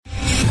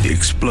The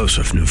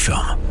explosive new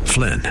film,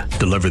 Flynn,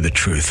 deliver the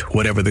truth,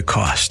 whatever the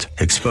cost,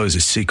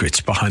 exposes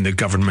secrets behind the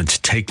government's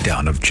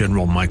takedown of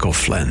General Michael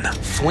Flynn.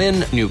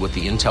 Flynn knew what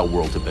the intel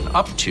world had been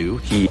up to.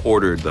 He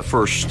ordered the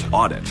first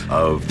audit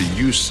of the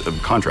use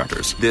of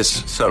contractors.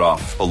 This set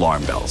off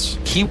alarm bells.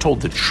 He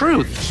told the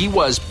truth. He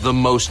was the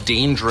most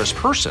dangerous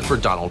person for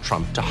Donald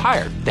Trump to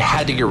hire. They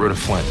had to get rid of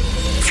Flynn.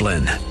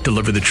 Flynn,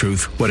 deliver the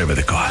truth, whatever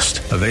the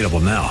cost. Available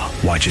now.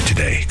 Watch it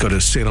today. Go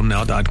to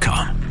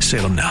salemnow.com.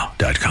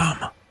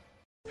 salemnow.com.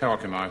 How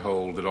can I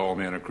hold that all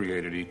men are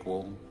created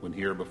equal when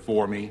here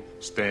before me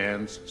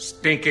stands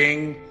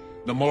stinking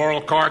the moral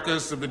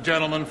carcass of the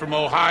gentleman from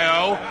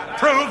Ohio?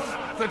 Proof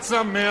that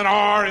some men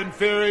are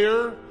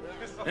inferior,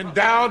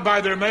 endowed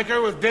by their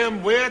maker with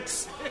dim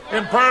wits,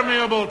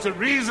 impermeable to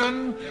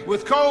reason,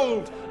 with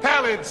cold,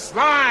 pallid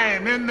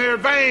slime in their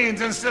veins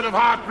instead of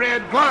hot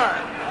red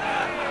blood.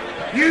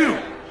 You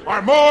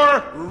are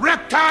more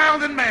reptile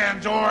than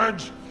man,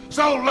 George.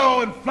 So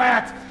low and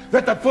flat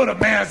that the foot of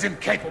man is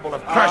incapable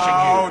of crushing you.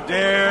 How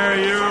dare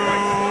you!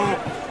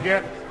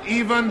 Yet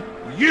even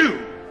you,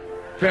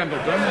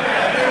 Pendleton,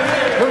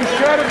 who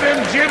should have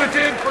been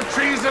gibbeted for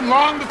treason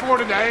long before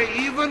today,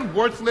 even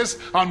worthless,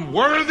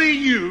 unworthy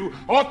you,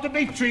 ought to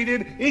be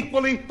treated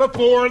equally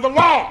before the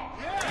law.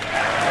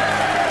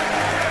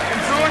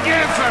 And so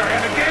again, sir,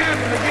 and again,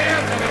 and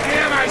again, and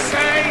again, I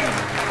say,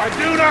 I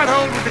do not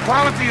hold with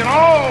equality in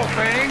all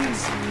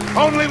things,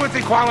 only with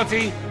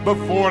equality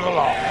before the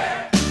law.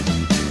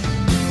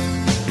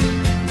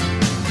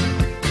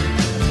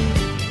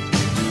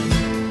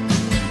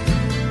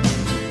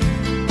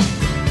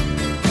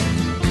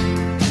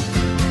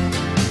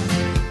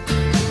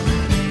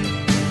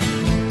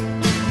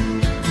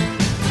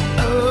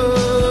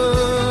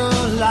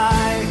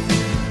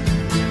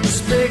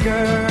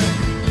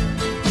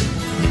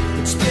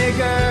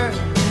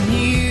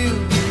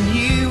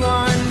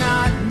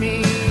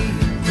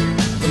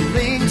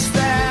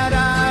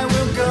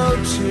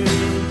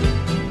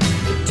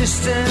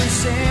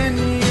 Distance in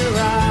your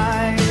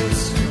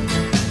eyes.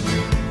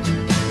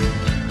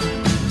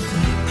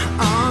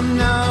 Oh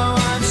no,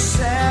 I've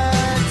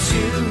said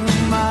too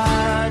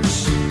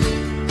much.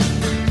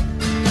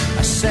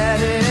 I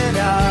set it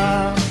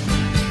up.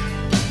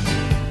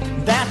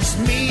 That's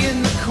me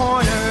in the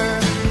corner.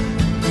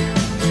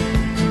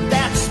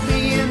 That's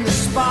me in the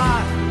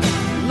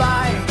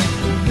spotlight,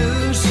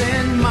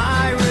 losing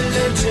my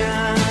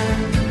religion,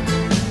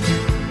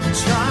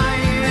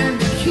 trying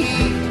to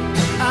keep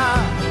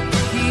up.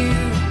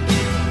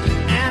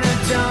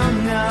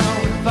 Don't know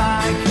if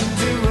I can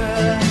do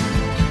it.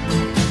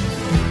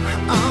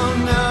 Oh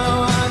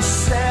no, I've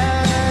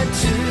said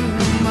too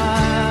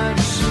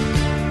much.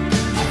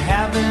 I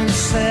haven't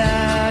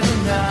said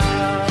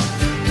enough.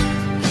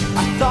 I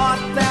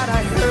thought that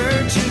I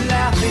heard you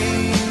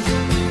laughing.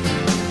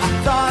 I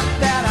thought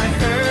that I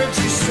heard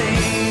you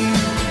sing.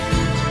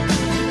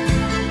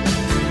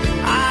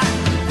 I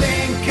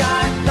think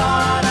I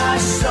thought I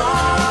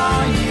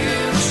saw you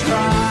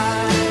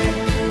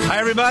try. Hi,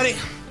 everybody.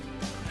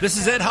 This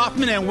is Ed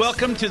Hoffman, and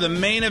welcome to the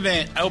main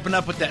event. I open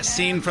up with that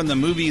scene from the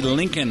movie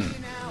Lincoln,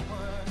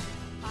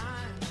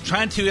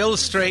 trying to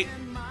illustrate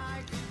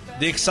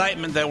the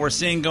excitement that we're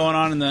seeing going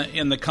on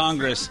in the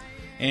Congress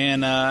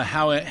and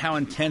how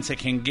intense it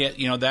can get.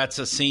 You know, that's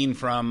a scene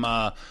from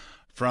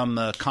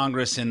the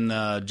Congress in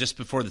just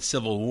before the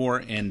Civil War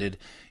ended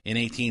in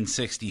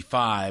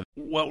 1865.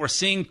 What we're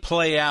seeing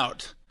play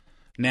out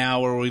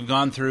now, where we've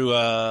gone through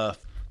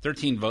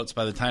 13 votes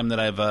by the time that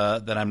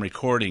I'm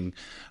recording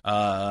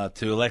to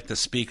elect the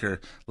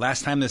speaker.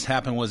 Last time this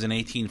happened was in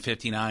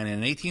 1859, and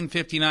in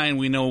 1859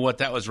 we know what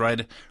that was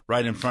right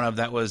in front of.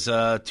 That was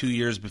 2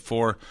 years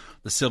before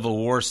the Civil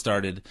War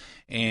started,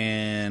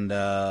 and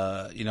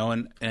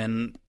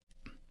and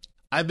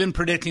I've been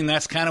predicting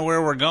that's kind of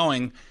where we're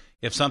going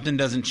if something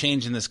doesn't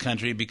change in this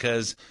country,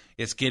 because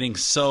it's getting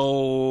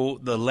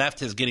the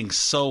left is getting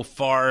so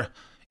far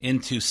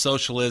into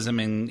socialism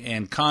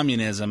and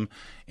communism,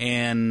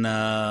 and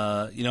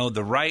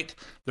the right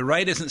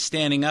isn't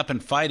standing up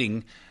and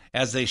fighting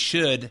as they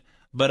should,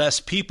 but us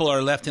people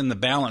are left in the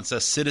balance.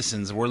 Us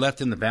citizens, we're left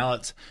in the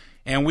balance,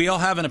 and we all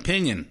have an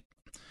opinion,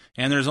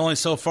 and there's only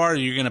so far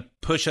you're going to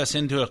push us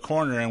into a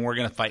corner, and we're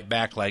going to fight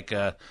back like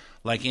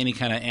any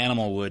kind of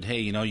animal would.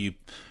 Hey,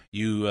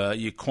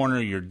 you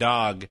corner your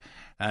dog,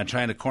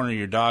 trying to corner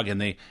your dog,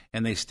 and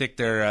they stick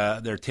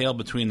their tail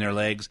between their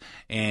legs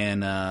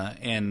and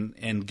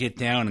get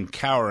down and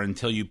cower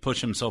until you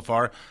push them so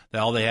far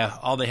that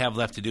all they have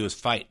left to do is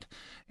fight,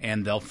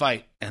 and they'll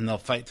fight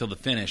till the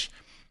finish,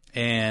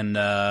 and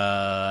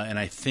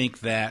I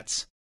think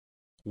that's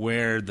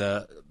where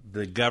the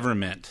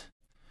government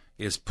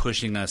is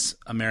pushing us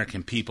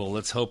American people.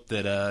 Let's hope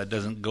that it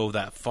doesn't go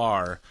that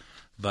far,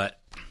 but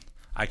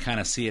I kind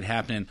of see it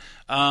happening.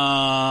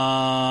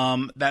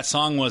 That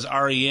song was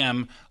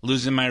REM,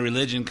 "Losing My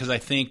Religion," because I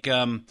think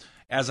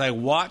as I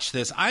watch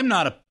this, I'm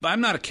not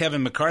a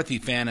Kevin McCarthy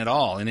fan at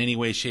all in any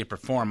way, shape, or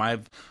form.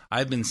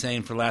 I've been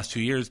saying for the last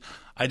 2 years,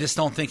 I just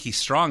don't think he's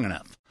strong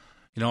enough.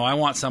 I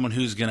want someone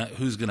who's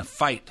gonna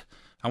fight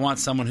I want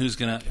someone who's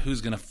gonna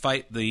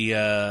fight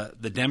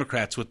the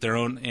Democrats with their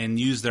own and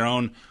use their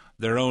own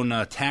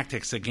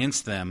tactics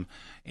against them.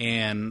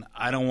 And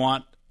I don't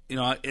want,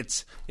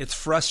 it's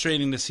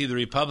frustrating to see the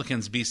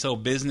Republicans be so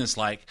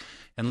businesslike.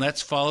 And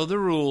let's follow the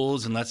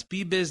rules, and let's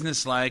be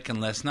businesslike, and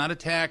let's not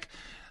attack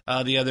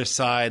the other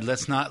side.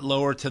 Let's not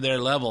lower to their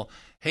level.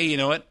 Hey, you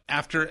know what?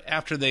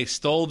 After they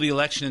stole the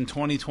election in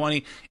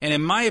 2020, and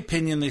in my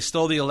opinion, they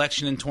stole the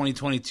election in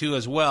 2022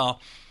 as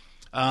well.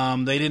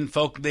 They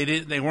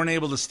weren't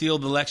able to steal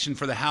the election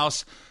for the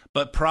House,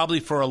 but probably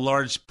for a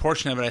large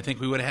portion of it, I think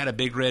we would have had a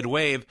big red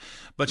wave.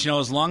 But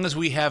as long as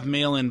we have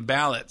mail-in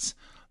ballots,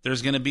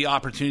 there's going to be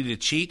opportunity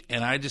to cheat.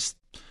 And I just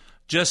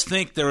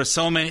think there were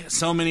so many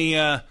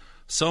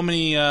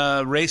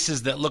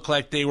races that looked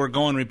like they were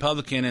going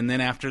Republican, and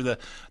then after the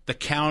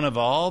count of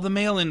all the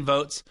mail-in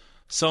votes,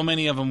 so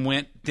many of them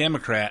went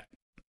Democrat.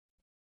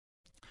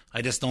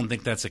 I just don't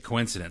think that's a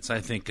coincidence. I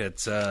think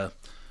it's a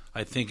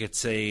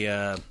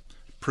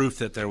proof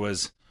that there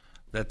was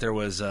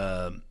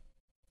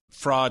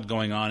fraud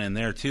going on in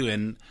there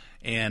too.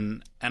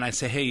 And I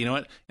say, hey, you know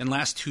what? In the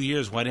last 2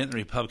 years, why didn't the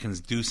Republicans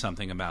do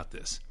something about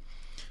this?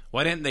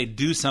 Why didn't they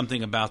do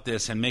something about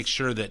this and make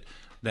sure that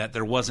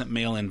there wasn't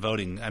mail-in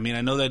voting? I mean,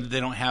 I know that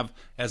they don't have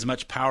as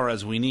much power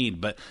as we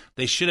need, but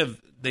they should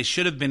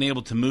have been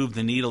able to move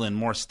the needle in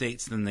more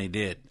states than they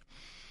did.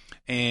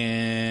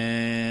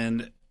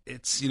 And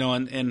it's,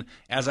 and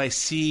as I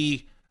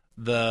see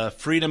the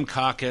Freedom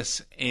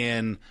Caucus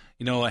and,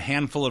 a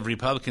handful of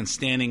Republicans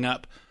standing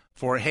up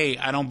for, hey,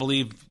 I don't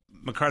believe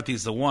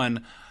McCarthy's the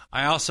one,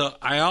 I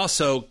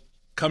also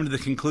come to the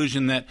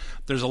conclusion that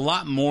there's a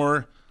lot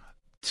more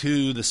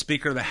to the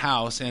Speaker of the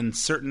House and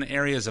certain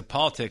areas of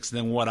politics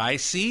than what I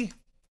see.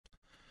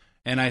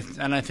 And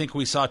I think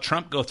we saw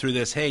Trump go through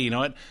this. Hey, you know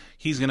what?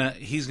 He's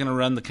gonna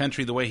run the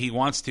country the way he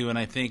wants to. And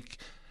I think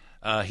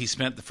he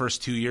spent the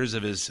first 2 years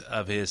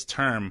of his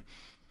term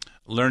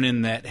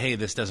learning that, hey,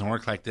 this doesn't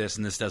work like this,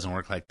 and this doesn't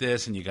work like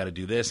this, and you got to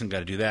do this and got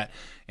to do that.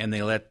 And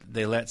they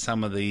let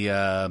some of the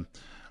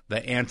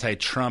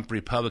anti-Trump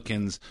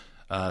Republicans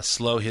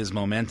slow his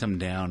momentum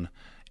down.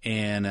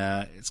 And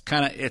it's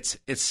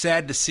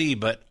sad to see,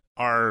 but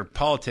our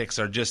politics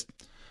are just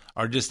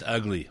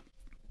ugly.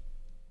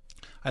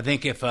 I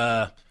think if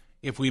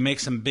we make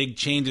some big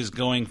changes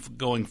going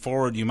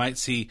forward, you might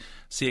see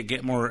it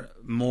get more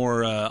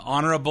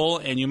honorable,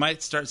 and you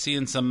might start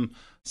seeing some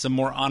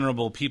more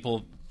honorable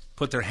people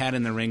put their hat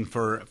in the ring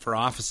for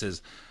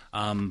offices.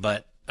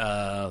 But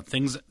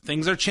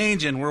things are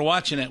changing. We're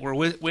watching it. We're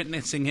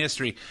witnessing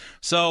history.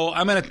 So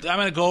I'm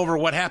gonna go over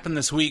what happened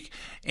this week,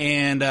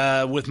 and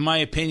with my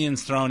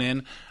opinions thrown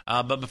in.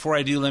 But before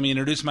I do, let me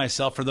introduce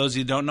myself. For those of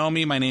you who don't know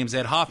me, my name's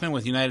Ed Hoffman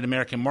with United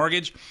American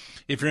Mortgage.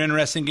 If you're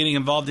interested in getting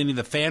involved in any of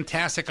the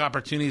fantastic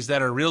opportunities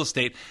that are real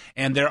estate,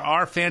 and there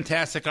are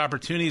fantastic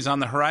opportunities on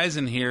the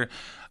horizon here,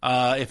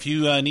 if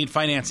you need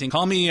financing,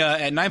 call me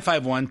at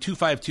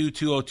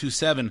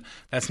 951-252-2027.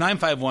 That's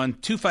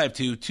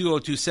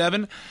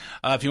 951-252-2027.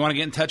 If you want to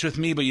get in touch with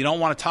me, but you don't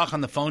want to talk on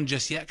the phone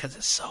just yet because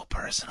it's so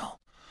personal,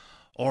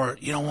 or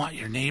you don't want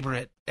your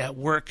neighbor at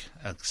work,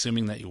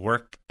 assuming that you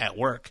work at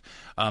work,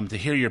 to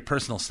hear your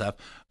personal stuff,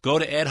 go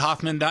to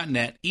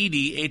edhoffman.net,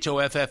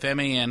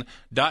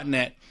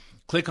 edhoffman.net.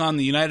 Click on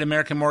the United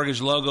American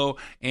Mortgage logo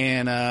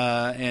and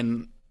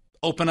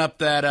open up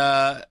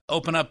that.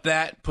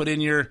 Put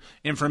in your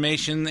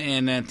information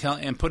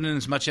and put in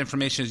as much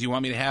information as you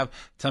want me to have.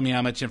 Tell me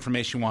how much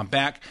information you want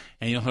back,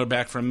 and you'll hear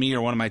back from me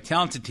or one of my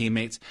talented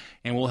teammates,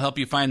 and we'll help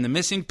you find the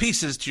missing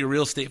pieces to your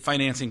real estate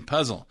financing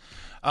puzzle.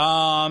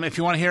 If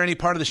you want to hear any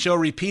part of the show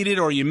repeated,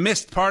 or you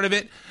missed part of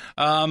it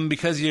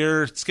because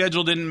your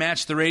schedule didn't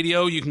match the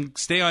radio, you can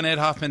stay on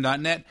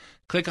edhoffman.net.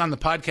 Click on the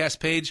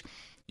podcast page.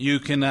 You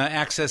can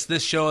access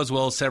this show as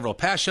well as several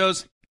past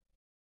shows.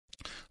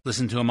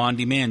 Listen to them on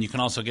demand. You can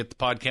also get the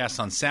podcast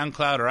on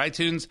SoundCloud or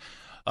iTunes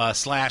 /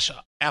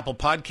 Apple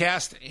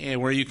Podcast,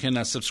 where you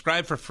can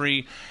subscribe for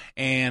free.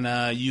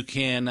 And you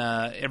can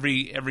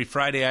every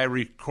Friday I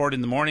record in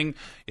the morning.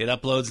 It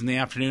uploads in the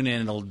afternoon,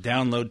 and it'll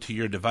download to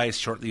your device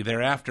shortly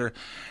thereafter.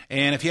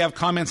 And if you have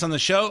comments on the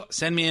show,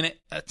 send me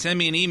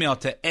an email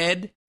to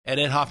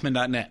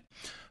ed@edhoffman.net.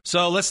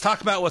 So let's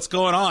talk about what's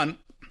going on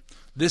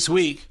this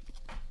week.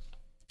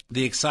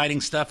 The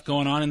exciting stuff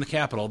going on in the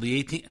Capitol.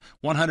 The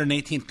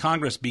 118th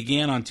Congress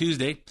began on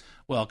Tuesday.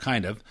 Well,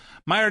 kind of.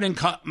 Mired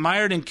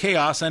in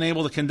chaos,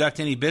 unable to conduct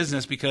any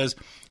business because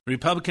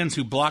Republicans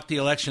who blocked the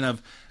election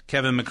of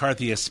Kevin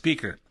McCarthy as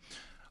Speaker.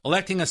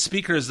 Electing a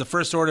Speaker is the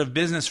first order of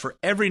business for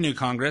every new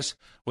Congress.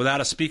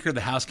 Without a Speaker, the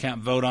House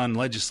can't vote on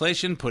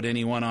legislation, put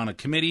anyone on a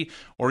committee,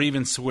 or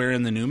even swear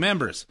in the new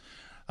members.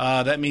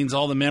 That means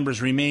all the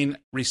members remain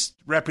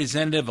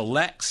representative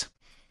elects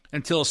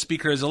until a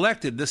Speaker is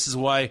elected. This is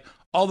why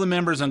all the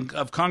members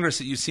of Congress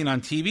that you've seen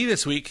on TV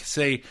this week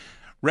say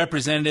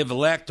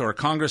representative-elect or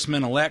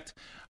congressman-elect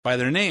by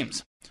their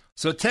names.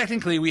 So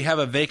technically, we have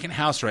a vacant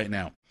House right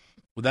now.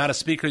 Without a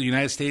Speaker, the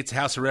United States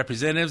House of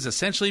Representatives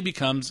essentially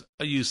becomes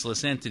a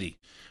useless entity,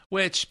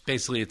 which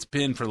basically it's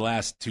been for the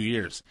last 2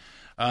 years.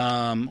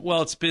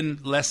 Well, it's been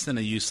less than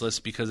a useless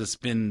because it's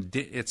been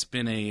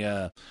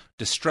a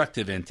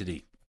destructive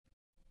entity.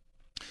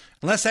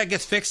 Unless that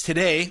gets fixed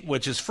today,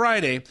 which is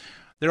Friday,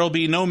 there will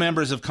be no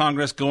members of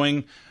Congress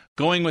going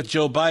with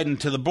Joe Biden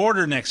to the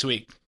border next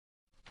week.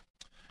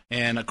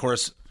 And, of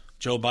course,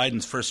 Joe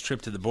Biden's first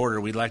trip to the border,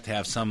 we'd like to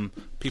have some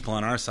people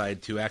on our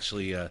side to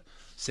actually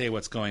say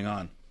what's going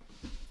on.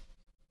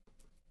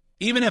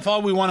 Even if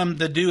all we want them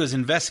to do is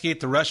investigate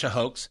the Russia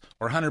hoax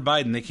or Hunter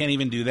Biden, they can't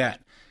even do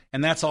that.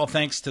 And that's all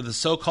thanks to the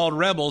so-called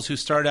rebels who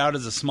started out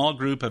as a small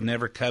group of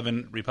Never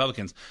Coven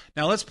Republicans.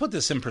 Now, let's put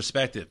this in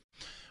perspective.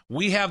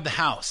 We have the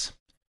House.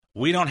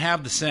 We don't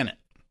have the Senate.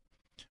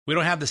 We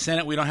don't have the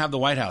Senate. We don't have the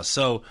White House.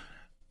 So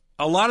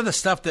a lot of the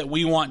stuff that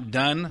we want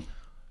done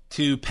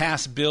to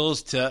pass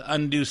bills to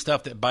undo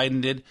stuff that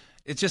Biden did,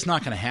 it's just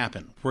not going to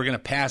happen. We're going to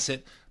pass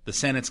it. The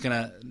Senate's going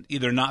to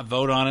either not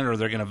vote on it or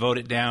they're going to vote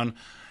it down.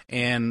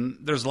 And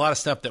there's a lot of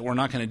stuff that we're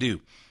not going to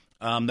do.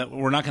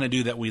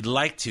 That we'd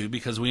like to,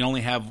 because we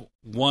only have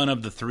one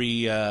of the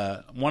three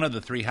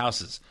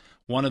houses,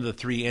 one of the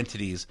three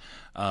entities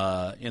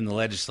in the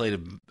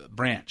legislative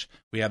branch.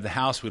 We have the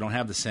House, we don't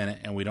have the Senate,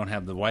 and we don't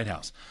have the White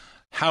House.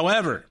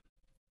 However,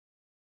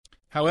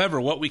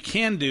 what we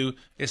can do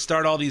is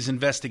start all these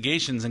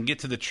investigations and get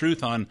to the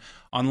truth on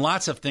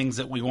lots of things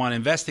that we want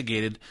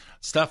investigated.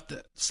 Stuff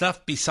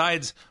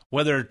besides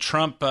whether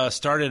Trump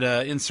started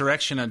an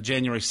insurrection on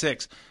January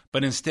 6th,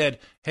 but instead,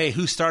 hey,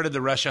 who started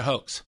the Russia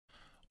hoax?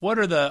 What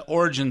are the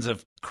origins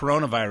of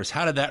coronavirus?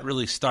 How did that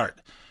really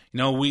start?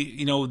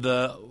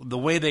 The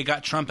way they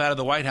got Trump out of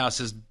the White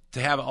House is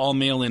to have all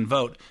mail-in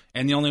vote,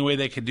 and the only way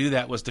they could do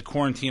that was to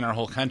quarantine our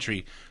whole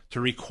country, to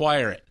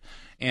require it.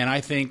 And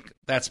I think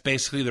that's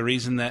basically the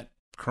reason that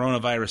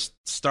coronavirus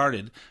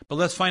started. But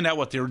let's find out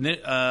what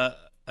the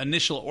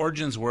initial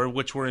origins were,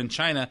 which were in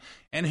China,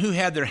 and who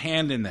had their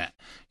hand in that.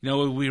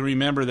 We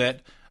remember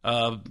that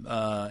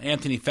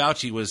Anthony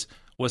Fauci was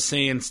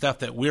saying stuff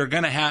that we're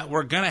gonna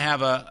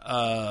have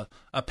a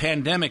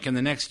pandemic in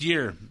the next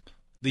year,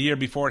 the year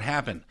before it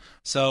happened.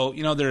 So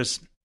there's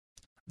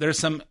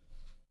some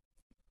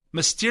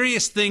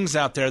mysterious things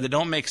out there that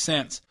don't make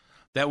sense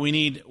that we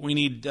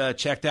need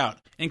checked out,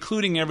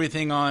 including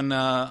everything on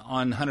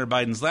Hunter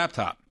Biden's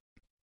laptop.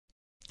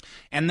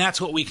 And that's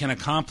what we can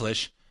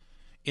accomplish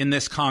in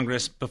this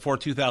Congress before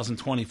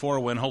 2024,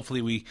 when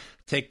hopefully we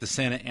take the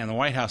Senate and the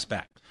White House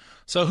back.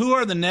 So who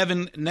are the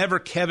Never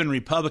Kevin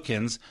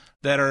Republicans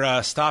that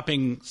are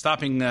stopping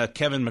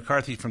Kevin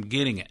McCarthy from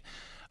getting it?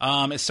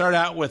 It started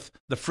out with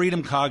the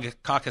Freedom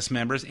Caucus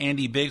members,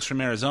 Andy Biggs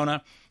from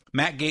Arizona,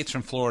 Matt Gaetz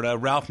from Florida,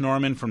 Ralph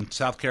Norman from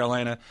South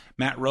Carolina,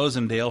 Matt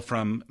Rosendale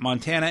from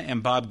Montana,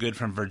 and Bob Good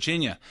from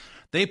Virginia.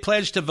 They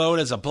pledged to vote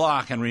as a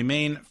bloc and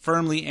remain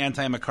firmly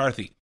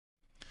anti-McCarthy.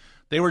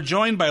 They were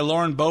joined by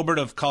Lauren Boebert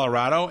of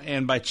Colorado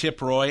and by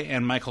Chip Roy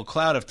and Michael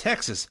Cloud of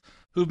Texas,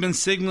 who've been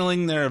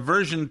signaling their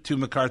aversion to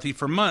McCarthy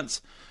for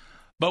months,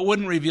 but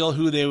wouldn't reveal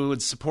who they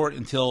would support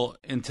until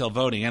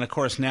voting. And of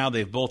course, now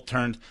they've both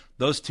turned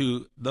those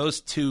two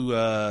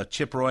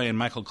Chip Roy and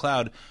Michael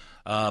Cloud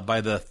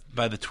by the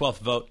 12th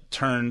vote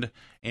turned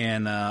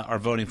and are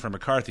voting for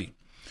McCarthy.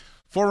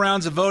 4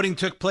 rounds of voting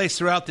took place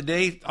throughout the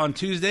day on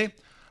Tuesday.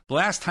 The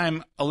last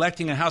time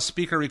electing a House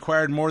Speaker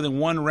required more than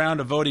 1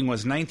 round of voting was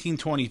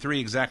 1923,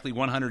 exactly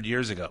 100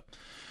 years ago.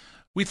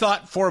 We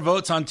thought 4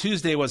 votes on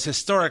Tuesday was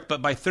historic,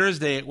 but by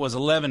Thursday it was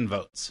 11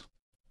 votes.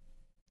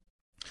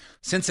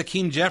 Since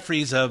Hakeem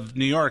Jeffries of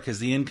New York is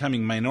the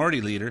incoming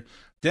minority leader,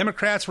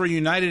 Democrats were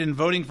united in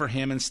voting for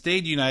him and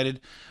stayed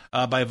united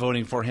by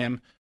voting for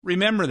him.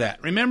 Remember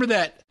that. Remember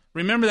that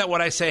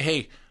what I say,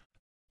 hey,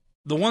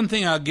 the one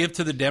thing I'll give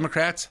to the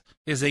Democrats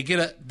is they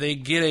get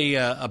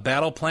a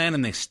battle plan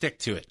and they stick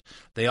to it.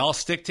 They all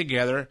stick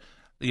together.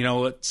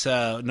 It's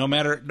no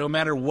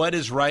matter what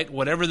is right,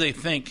 whatever they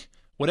think,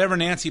 whatever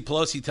Nancy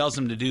Pelosi tells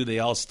them to do, they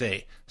all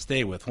stay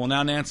with. Well,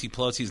 now Nancy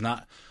Pelosi's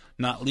not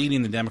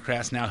leading the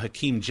Democrats. Now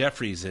Hakeem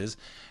Jeffries is,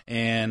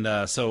 and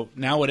so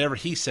now whatever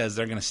he says,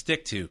 they're going to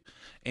stick to.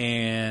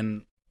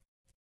 And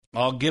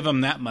I'll give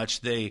them that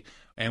much.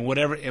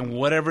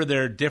 Whatever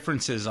their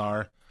differences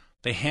are,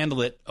 they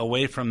handle it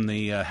away from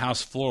the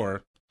House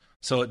floor,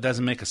 so it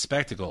doesn't make a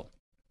spectacle.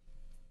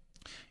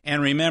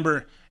 And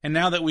remember, and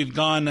now that we've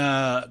gone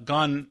to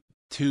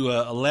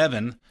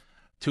 11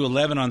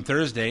 on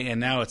Thursday, and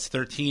now it's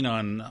 13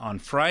 on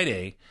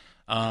Friday.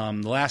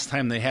 The last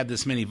time they had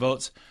this many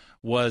votes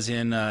was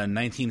in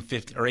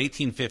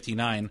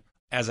 1859,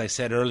 as I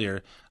said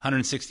earlier,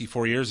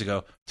 164 years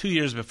ago, 2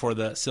 years before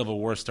the Civil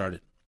War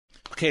started.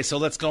 Okay, so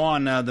let's go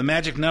on. The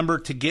magic number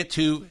to get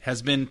to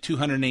has been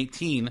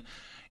 218.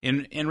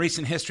 In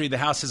recent history, the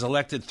House has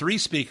elected 3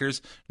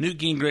 speakers, Newt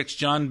Gingrich,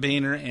 John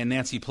Boehner, and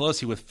Nancy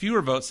Pelosi, with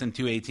fewer votes than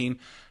 218.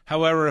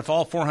 However, if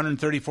all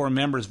 434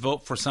 members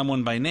vote for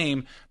someone by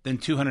name, then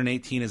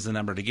 218 is the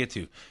number to get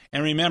to.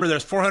 And remember,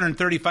 there's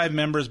 435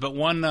 members, but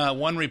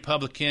one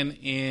Republican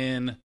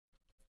in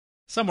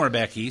somewhere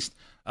back east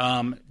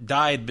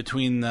died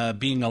between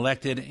being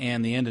elected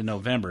and the end of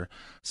November.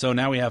 So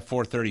now we have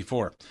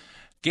 434.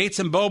 Gates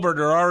and Boebert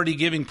are already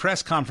giving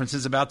press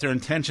conferences about their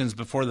intentions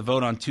before the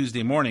vote on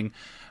Tuesday morning,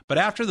 but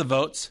after the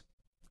votes,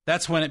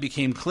 that's when it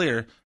became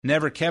clear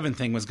Never Kevin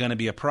thing was going to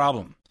be a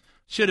problem.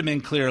 Should have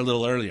been clear a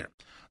little earlier.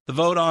 The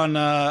vote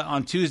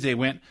on Tuesday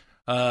went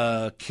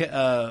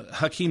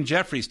Hakeem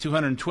Jeffries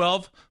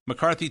 212,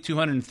 McCarthy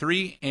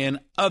 203, and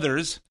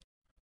others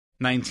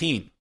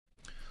 19.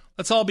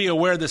 Let's all be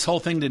aware this whole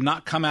thing did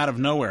not come out of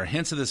nowhere.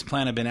 Hints of this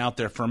plan have been out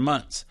there for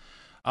months.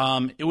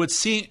 It would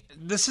seem,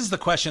 this is the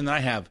question that I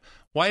have.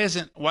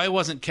 Why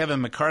wasn't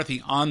Kevin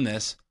McCarthy on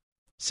this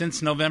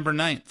since November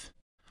 9th?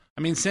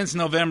 I mean, since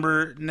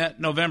November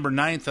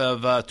 9th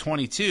of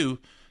 22,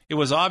 it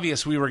was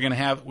obvious we were going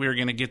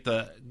to get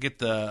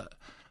the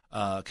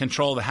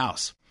control of the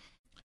House.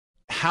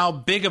 How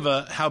big of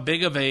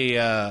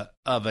a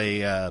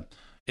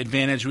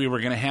advantage we were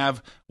going to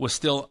have was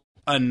still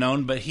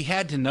unknown, but he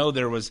had to know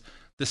this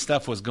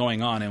stuff was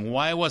going on, and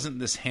why wasn't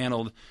this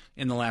handled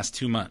in the last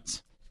 2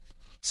 months?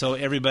 So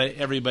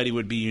everybody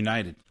would be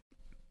united.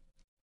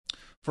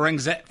 For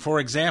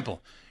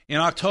example, in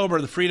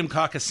October, the Freedom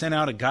Caucus sent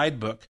out a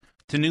guidebook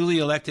to newly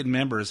elected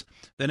members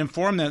that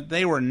informed them that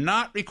they were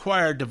not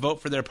required to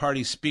vote for their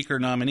party's speaker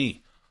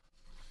nominee,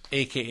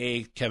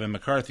 a.k.a. Kevin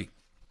McCarthy.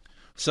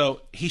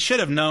 So they should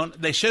have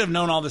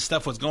known all this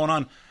stuff was going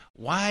on.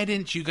 Why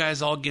didn't you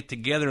guys all get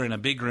together in a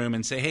big room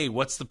and say, hey,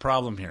 what's the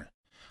problem here?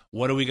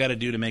 What do we got to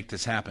do to make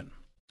this happen?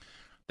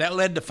 That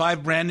led to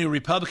 5 brand new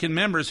Republican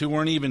members who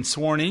weren't even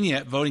sworn in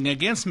yet voting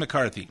against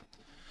McCarthy.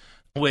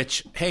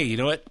 Which, hey, you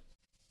know what?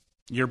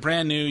 You're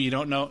brand new. You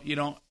don't know. You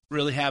don't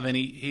really have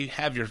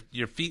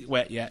your feet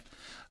wet yet.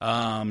 You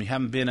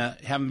haven't been a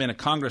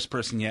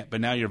congressperson yet,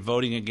 but now you're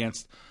voting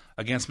against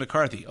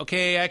McCarthy.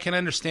 Okay, I can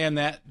understand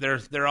that.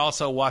 They're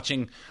also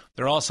watching.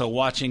 They're also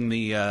watching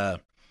they're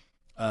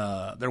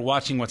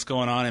watching what's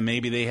going on, and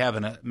maybe they have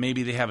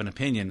an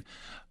opinion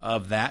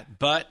of that.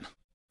 But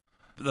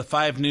the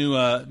 5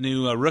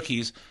 new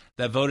rookies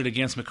that voted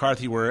against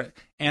McCarthy were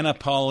Anna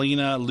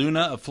Paulina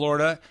Luna of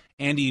Florida,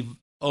 Andy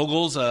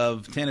Ogles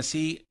of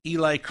Tennessee,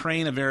 Eli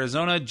Crane of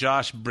Arizona,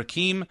 Josh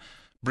Brackeen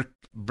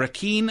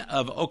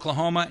of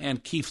Oklahoma,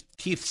 and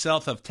Keith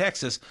Self of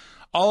Texas,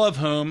 all of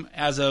whom,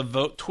 as of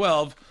vote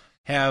 12,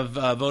 have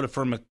voted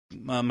for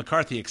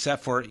McCarthy,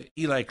 except for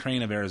Eli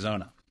Crane of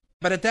Arizona.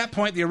 But at that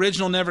point, the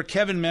original Never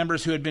Kevin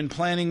members who had been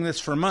planning this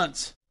for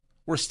months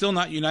were still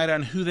not united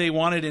on who they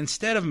wanted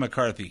instead of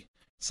McCarthy.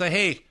 Say,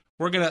 hey,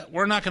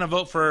 we're not gonna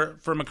vote for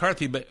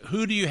McCarthy, but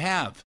who do you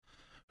have?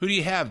 Who do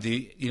you have?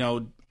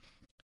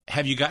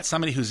 Have you got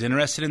somebody who's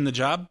interested in the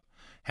job?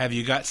 Have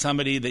you got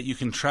somebody that you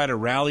can try to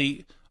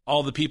rally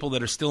all the people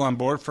that are still on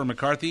board for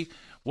McCarthy?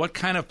 What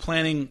kind of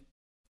planning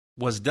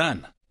was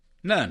done?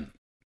 None.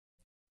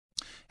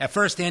 At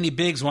first, Andy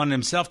Biggs wanted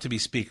himself to be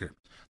Speaker.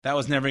 That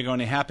was never going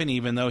to happen,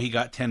 even though he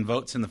got 10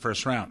 votes in the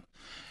first round.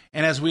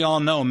 And as we all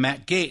know,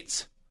 Matt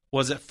Gaetz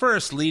was at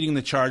first leading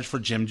the charge for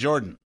Jim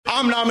Jordan.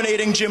 I'm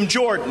nominating Jim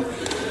Jordan.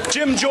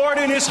 Jim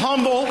Jordan is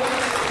humble,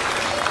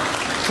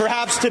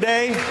 perhaps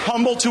today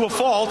humble to a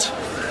fault.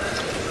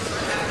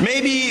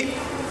 Maybe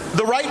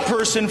the right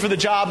person for the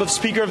job of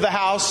Speaker of the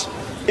House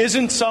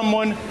isn't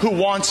someone who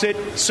wants it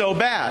so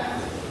bad.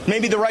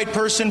 Maybe the right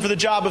person for the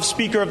job of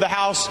Speaker of the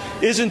House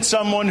isn't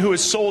someone who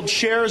has sold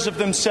shares of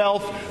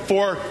themselves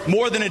for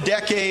more than a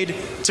decade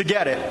to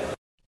get it.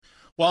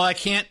 Well, I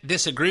can't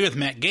disagree with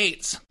Matt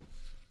Gaetz.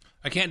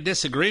 I can't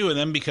disagree with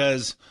him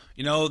because,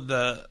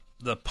 the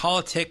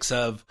politics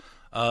of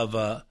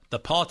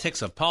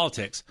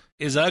politics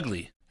is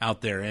ugly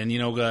out there.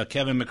 And,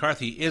 Kevin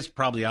McCarthy is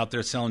probably out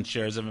there selling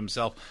shares of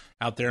himself,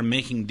 out there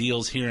making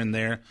deals here and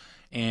there.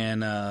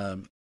 And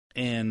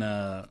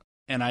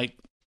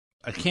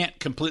I can't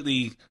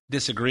completely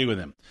disagree with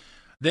him.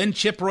 Then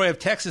Chip Roy of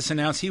Texas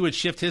announced he would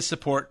shift his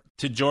support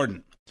to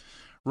Jordan.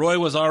 Roy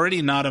was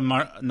already not a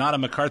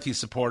McCarthy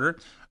supporter.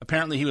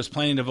 Apparently he was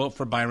planning to vote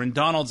for Byron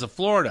Donalds of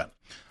Florida.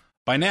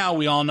 By now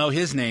we all know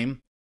his name,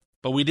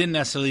 but we didn't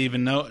necessarily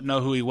even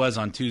know who he was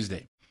on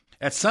Tuesday.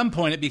 At some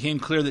point it became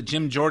clear that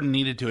Jim Jordan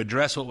needed to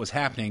address what was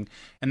happening,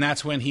 and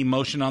that's when he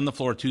motioned on the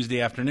floor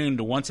Tuesday afternoon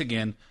to once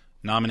again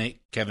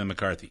nominate Kevin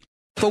McCarthy.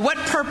 For what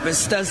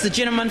purpose does the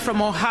gentleman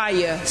from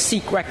Ohio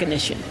seek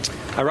recognition?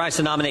 I rise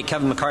to nominate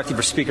Kevin McCarthy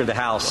for Speaker of the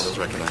House.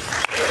 Thank you,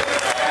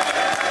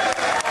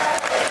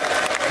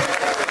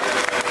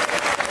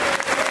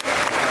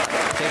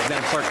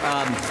 Madam Clerk.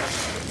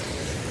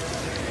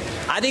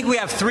 I think we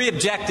have 3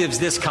 objectives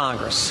this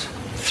Congress.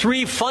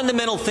 3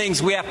 fundamental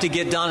things we have to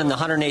get done in the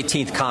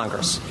 118th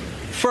Congress.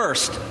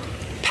 First,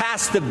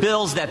 pass the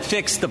bills that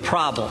fix the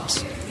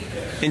problems.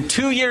 In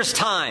 2 years'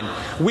 time,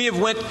 we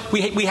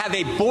have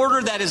a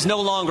border that is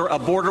no longer a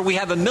border. We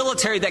have a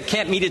military that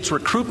can't meet its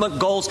recruitment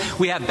goals.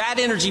 We have bad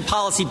energy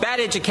policy, bad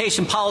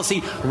education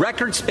policy,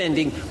 record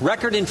spending,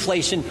 record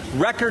inflation,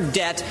 record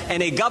debt,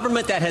 and a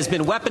government that has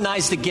been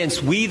weaponized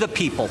against we the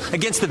people,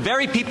 against the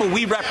very people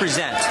we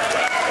represent.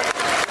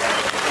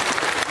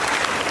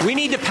 We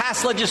need to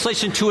pass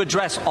legislation to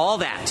address all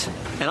that,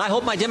 and I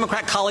hope my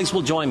Democrat colleagues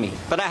will join me.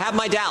 But I have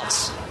my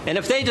doubts. And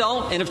if they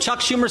don't, and if Chuck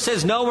Schumer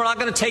says, no, we're not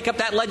going to take up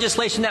that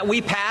legislation that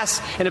we pass,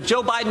 and if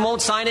Joe Biden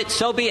won't sign it,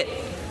 so be it.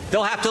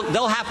 They'll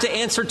have to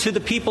answer to the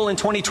people in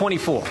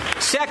 2024.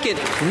 Second,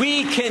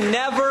 we can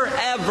never,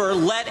 ever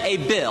let a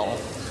bill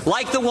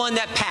like the one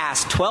that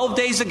passed 12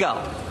 days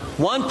ago,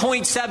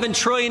 $1.7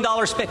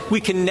 trillion spent,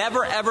 we can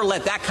never, ever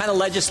let that kind of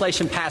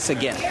legislation pass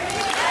again.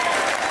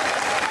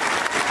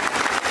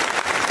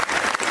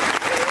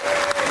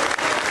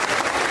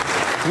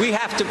 We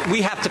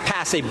have to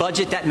pass a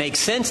budget that makes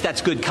sense,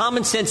 that's good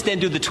common sense, then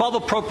do the 12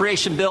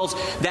 appropriation bills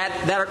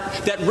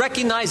that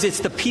recognize it's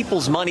the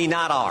people's money,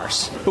 not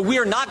ours. But we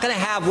are not going to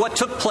have what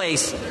took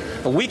place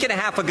a week and a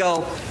half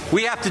ago.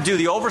 We have to do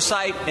the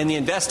oversight and the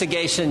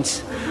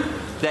investigations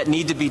that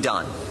need to be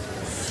done.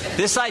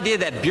 This idea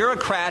that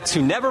bureaucrats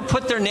who never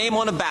put their name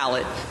on a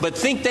ballot but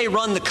think they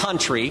run the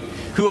country,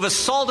 who have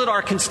assaulted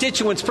our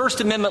constituents'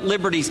 First Amendment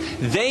liberties,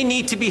 they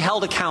need to be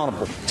held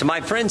accountable. To my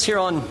friends here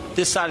on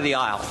this side of the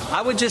aisle,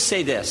 I would just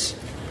say this.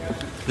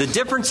 The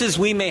differences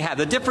we may have,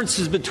 the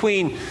differences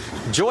between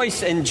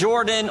Joyce and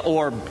Jordan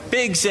or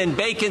Biggs and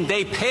Bacon,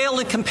 they pale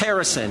in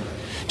comparison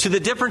to the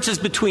differences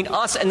between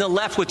us and the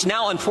left, which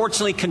now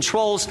unfortunately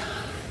controls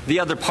the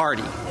other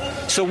party.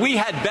 So we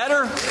had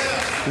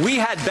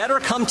better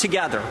come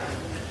together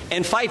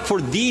and fight for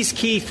these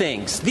key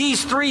things,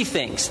 these three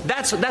things.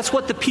 That's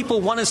what the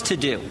people want us to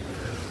do.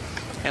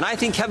 And I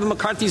think Kevin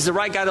McCarthy is the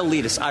right guy to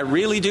lead us. I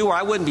really do, or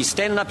I wouldn't be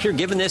standing up here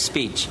giving this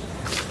speech.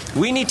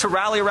 We need to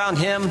rally around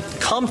him,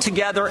 come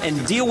together,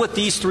 and deal with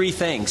these three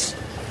things,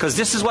 because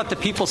this is what the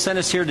people sent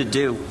us here to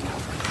do.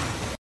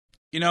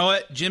 You know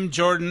what? Jim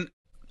Jordan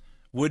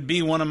would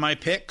be one of my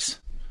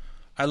picks.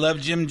 I love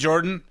Jim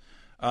Jordan.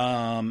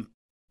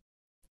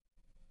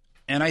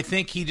 And I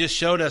think he just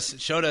showed us,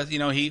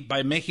 he,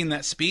 by making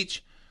that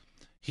speech,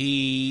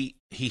 he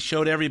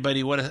showed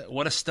everybody what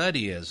a stud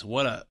he is,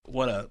 what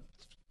a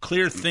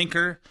clear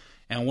thinker,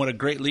 and what a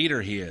great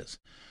leader he is.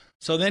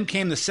 So then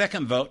came the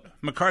second vote.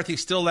 McCarthy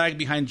still lagged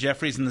behind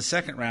Jeffries in the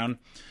second round,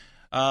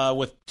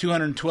 with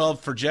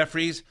 212 for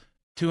Jeffries,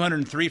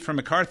 203 for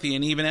McCarthy,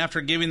 and even after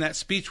giving that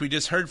speech we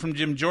just heard from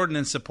Jim Jordan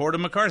in support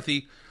of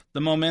McCarthy,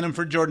 the momentum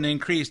for Jordan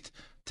increased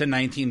to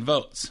 19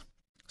 votes.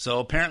 So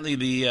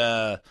apparently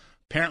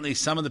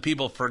some of the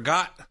people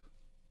forgot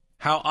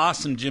how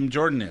awesome Jim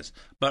Jordan is.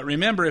 But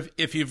remember,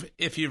 if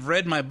you've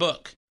read my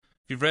book,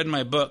 I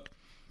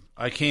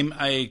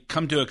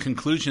come to a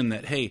conclusion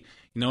that, hey,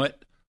 you know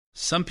what?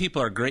 Some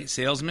people are great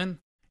salesmen,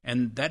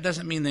 and that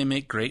doesn't mean they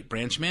make great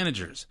branch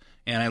managers.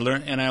 And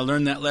I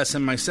learned that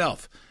lesson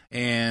myself.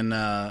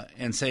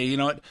 And say, you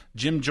know what,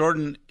 Jim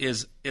Jordan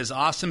is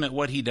awesome at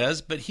what he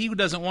does, but he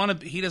doesn't want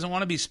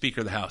to be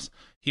Speaker of the House.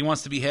 He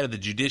wants to be head of the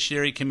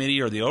Judiciary Committee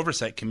or the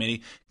Oversight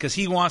Committee, because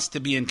he wants to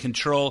be in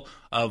control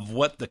of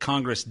what the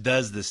Congress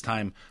does this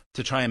time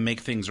to try and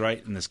make things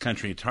right in this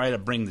country, try to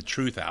bring the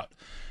truth out.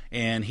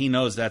 And he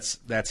knows that's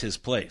his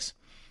place.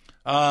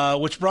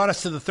 Which brought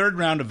us to the third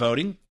round of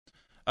voting.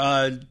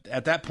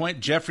 At that point,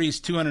 Jeffries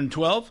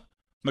 212.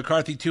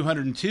 McCarthy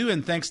 202,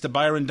 and thanks to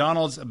Byron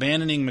Donalds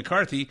abandoning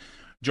McCarthy,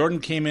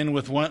 Jordan came in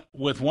with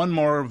one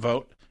more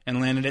vote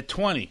and landed at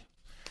 20.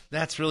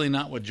 That's really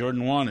not what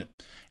Jordan wanted.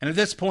 And at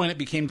this point, it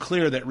became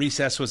clear that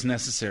recess was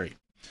necessary.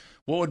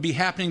 What would be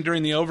happening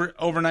during the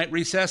overnight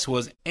recess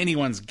was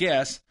anyone's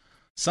guess.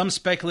 Some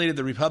speculated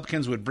the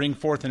Republicans would bring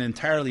forth an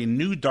entirely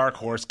new dark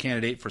horse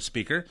candidate for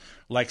Speaker,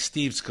 like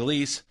Steve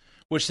Scalise,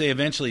 which they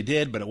eventually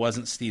did, but it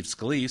wasn't Steve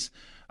Scalise.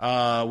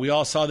 We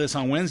all saw this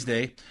on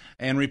Wednesday,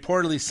 and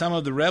reportedly some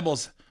of the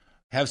rebels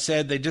have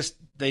said they just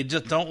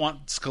don't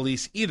want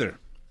Scalise either.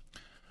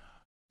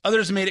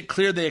 Others made it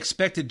clear they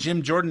expected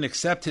Jim Jordan to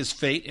accept his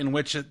fate, in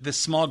which this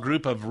small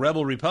group of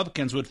rebel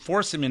Republicans would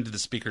force him into the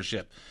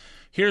speakership.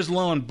 Here's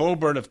Loan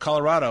Boebert of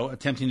Colorado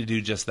attempting to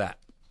do just that.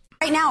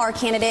 Right now, our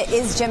candidate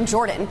is Jim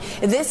Jordan.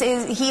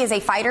 He is a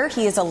fighter.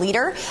 He is a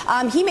leader.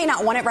 He may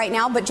not want it right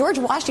now, but George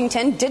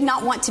Washington did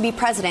not want to be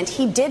president.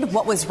 He did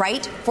what was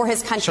right for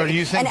his country. So do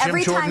you think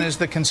Jim Jordan is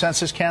the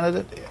consensus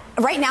candidate?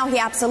 Right now, he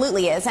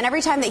absolutely is. And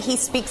every time that he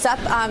speaks up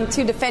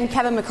to defend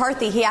Kevin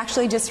McCarthy, he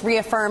actually just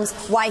reaffirms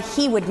why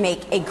he would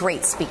make a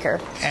great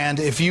speaker. And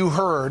if you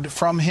heard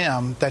from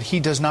him that he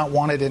does not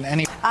want it in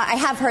any... I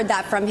have heard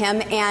that from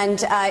him.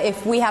 And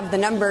if we have the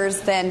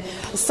numbers, then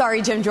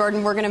sorry, Jim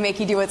Jordan, we're going to make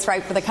you do what's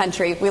right for the country.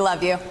 We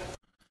love you.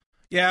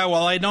 Yeah,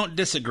 well, I don't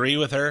disagree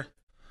with her.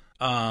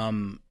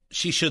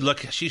 She should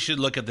look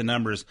at the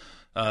numbers.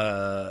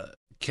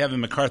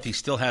 Kevin McCarthy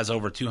still has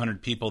over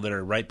 200 people that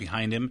are right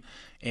behind him,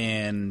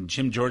 and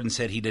Jim Jordan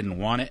said he didn't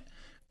want it,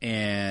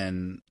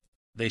 and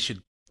they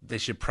should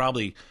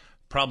probably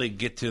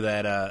get to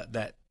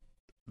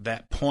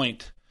that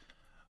point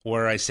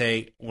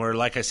where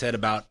like I said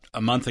about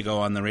a month ago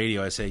on the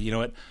radio, I say, you know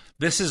what,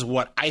 this is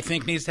what I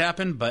think needs to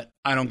happen, but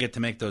I don't get to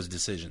make those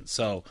decisions.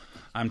 So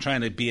I'm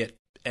trying to be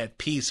at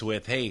peace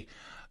with, hey,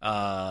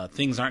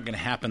 things aren't going to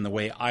happen the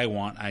way I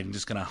want. I'm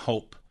just going to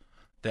hope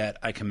that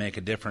I can make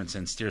a difference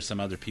and steer some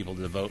other people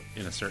to vote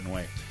in a certain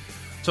way.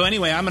 So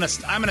anyway, I'm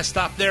gonna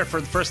stop there for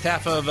the first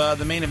half of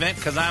the main event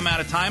because I'm out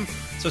of time.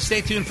 So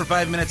stay tuned for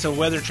 5 minutes of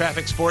weather,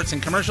 traffic, sports,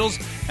 and commercials,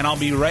 and I'll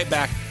be right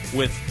back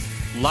with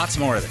lots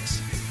more of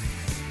this.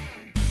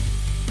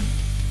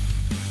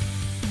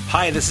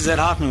 Hi, this is Ed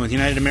Hoffman with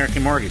United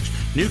American Mortgage.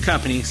 New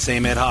company,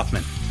 same Ed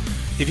Hoffman.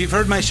 If you've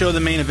heard my show,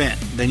 The Main Event,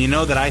 then you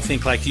know that I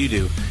think like you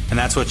do, and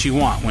that's what you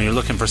want when you're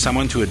looking for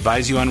someone to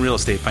advise you on real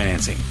estate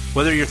financing.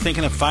 Whether you're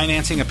thinking of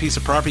financing a piece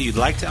of property you'd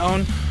like to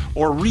own,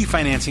 or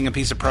refinancing a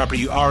piece of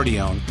property you already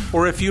own,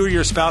 or if you or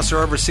your spouse are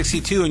over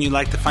 62 and you'd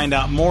like to find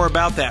out more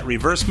about that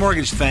reverse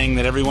mortgage thing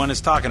that everyone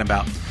is talking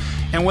about,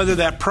 and whether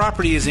that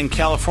property is in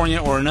California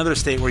or another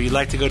state where you'd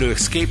like to go to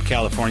escape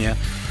California,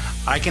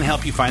 I can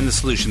help you find the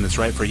solution that's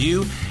right for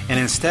you and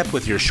in step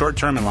with your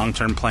short-term and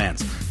long-term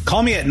plans.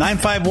 Call me at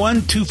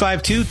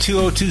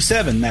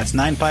 951-252-2027. That's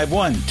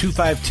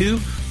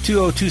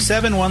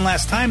 951-252-2027. One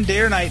last time,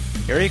 day or night,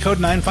 area code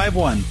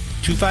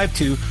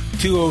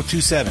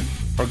 951-252-2027.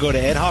 Or go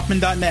to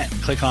edhoffman.net.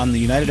 Click on the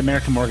United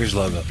American Mortgage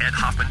logo. Ed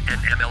Hoffman,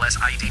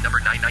 NMLS ID number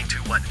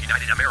 9921.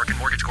 United American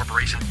Mortgage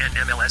Corporation,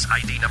 NMLS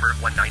ID number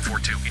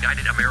 1942.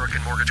 United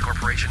American Mortgage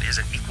Corporation is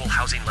an equal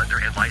housing lender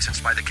and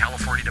licensed by the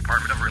California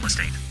Department of Real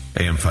Estate.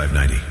 AM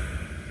 590,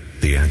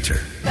 The Answer.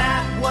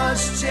 That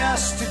was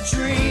just a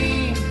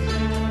dream.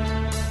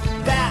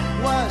 That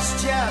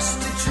was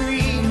just a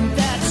dream.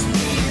 That's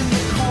me in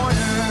the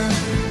corner.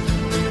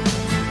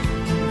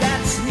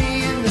 That's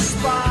me in the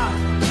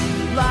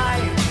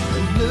spotlight.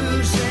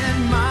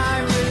 Losing my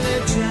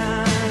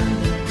religion,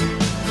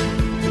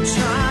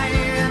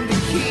 trying to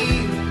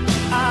keep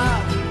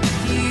up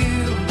with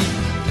you,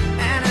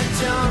 and I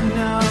don't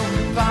know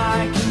if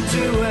I can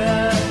do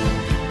it.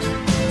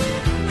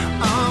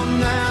 I'm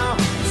now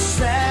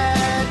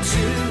said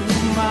too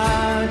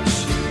much.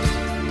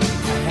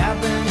 I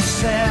haven't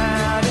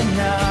said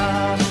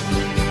enough.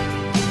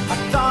 I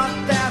thought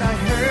that I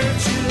heard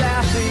you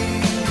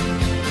laughing.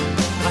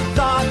 I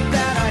thought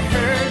that I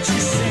heard you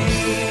sing.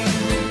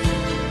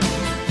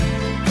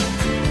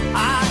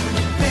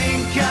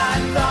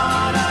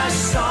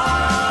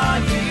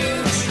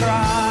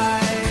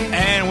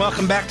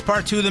 Welcome back to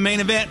part two of the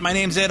main event. My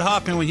name's Ed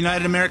Hoffman with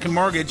United American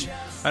Mortgage.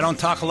 I don't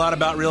talk a lot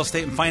about real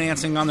estate and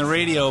financing on the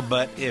radio,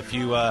 but if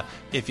you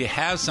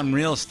have some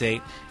real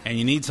estate and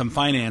you need some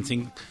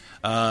financing,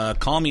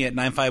 call me at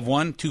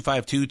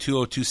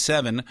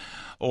 951-252-2027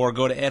 or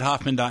go to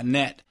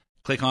edhoffman.net.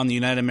 Click on the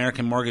United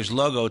American Mortgage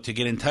logo to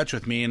get in touch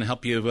with me and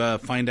help you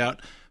find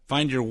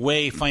your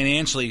way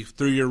financially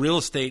through your real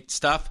estate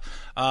stuff,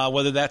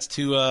 whether that's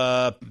to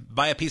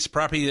buy a piece of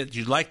property that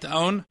you'd like to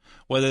own,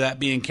 whether that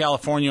be in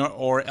California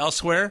or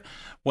elsewhere,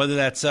 whether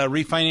that's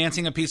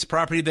refinancing a piece of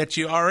property that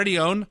you already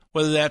own,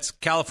 whether that's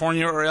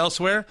California or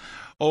elsewhere,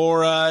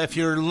 or if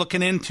you're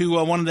looking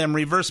into one of them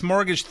reverse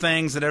mortgage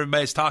things that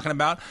everybody's talking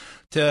about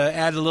to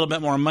add a little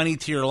bit more money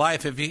to your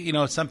life.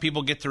 If some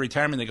people get to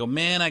retirement, they go,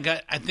 man,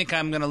 I think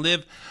I'm going to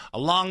live a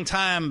long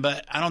time,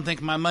 but I don't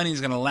think my money's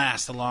going to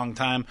last a long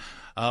time.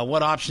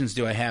 What options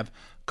do I have?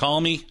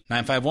 Call me,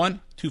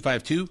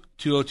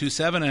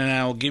 951-252-2027, and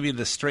I will give you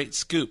the straight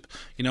scoop.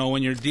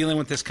 When you're dealing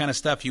with this kind of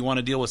stuff, you want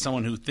to deal with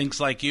someone who thinks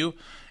like you.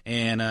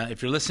 And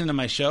if you're listening to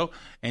my show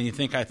and you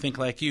think I think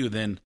like you,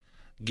 then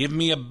give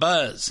me a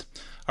buzz.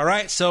 All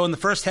right, so in the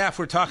first half,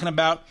 we're talking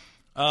about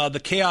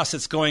the chaos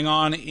that's going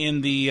on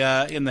in the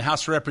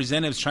House of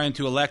Representatives trying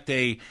to elect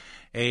a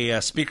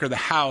Speaker of the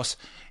House.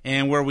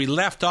 And where we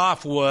left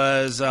off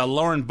was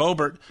Lauren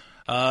Boebert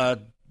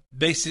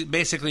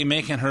basically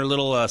making her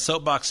little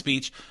soapbox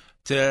speech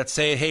to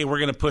say, hey, we're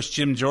going to push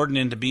Jim Jordan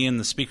into being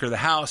the Speaker of the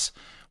House,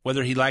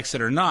 whether he likes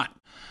it or not.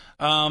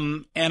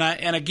 And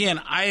again,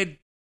 I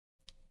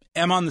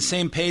am on the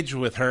same page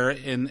with her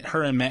and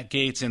Matt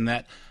Gaetz in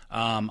that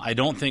I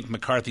don't think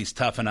McCarthy's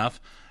tough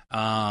enough.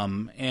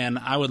 And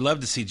I would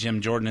love to see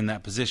Jim Jordan in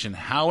that position.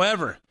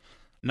 However,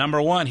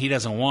 number one, he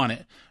doesn't want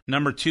it.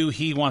 Number two,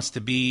 he wants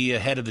to be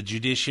head of the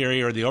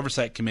Judiciary or the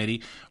Oversight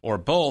Committee or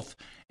both.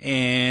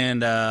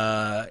 And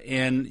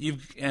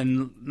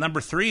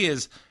number three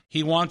is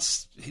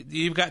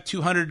you've got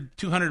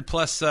 200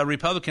 plus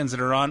Republicans that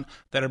are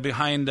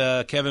behind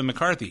Kevin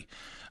McCarthy.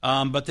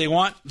 But they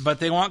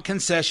want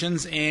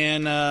concessions,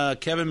 and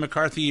Kevin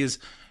McCarthy is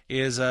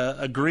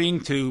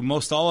agreeing to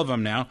most all of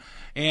them now.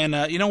 And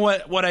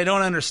what I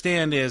don't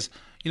understand is,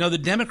 the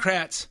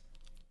Democrats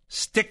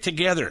stick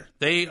together.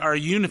 They are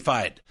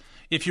unified.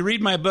 If you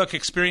read my book,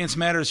 Experience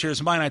Matters,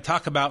 Here's Mine, I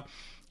talk about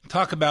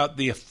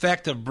the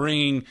effect of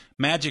bringing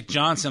Magic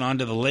Johnson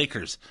onto the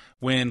Lakers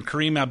when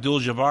Kareem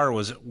Abdul-Jabbar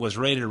was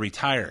ready to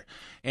retire.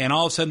 And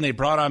all of a sudden they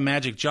brought on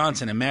Magic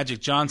Johnson, and Magic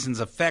Johnson's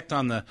effect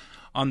on the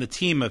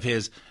team of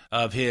his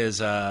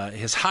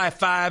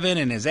high-fiving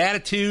and his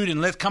attitude and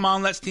let's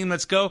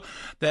go,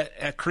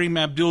 that Kareem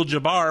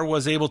Abdul-Jabbar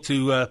was able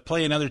to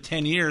play another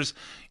 10 years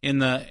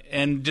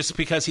and just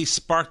because he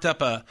sparked up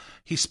the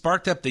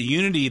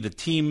unity,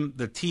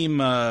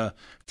 the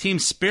team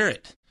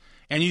spirit.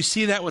 And you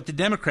see that with the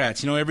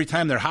Democrats. Every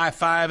time they're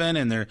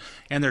high-fiving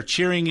and they're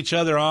cheering each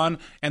other on,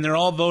 and they're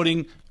all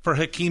voting for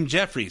Hakeem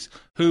Jeffries,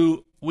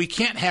 who we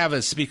can't have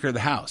as Speaker of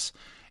the House.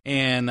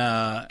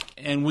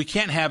 and we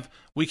can't have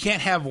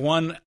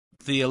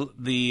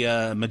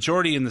the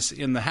majority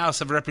in the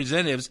House of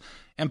Representatives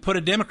and put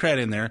a Democrat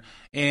in there.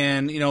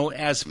 And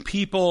as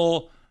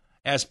people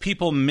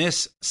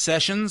miss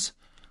sessions,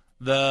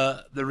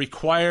 the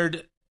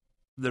required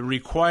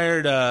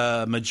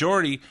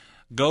majority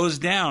goes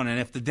down, and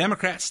if the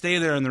Democrats stay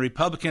there and the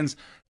Republicans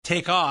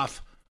take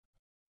off,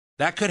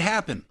 that could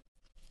happen,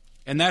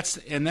 and that's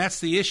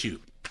the issue.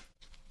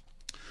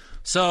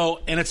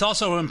 So, and it's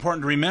also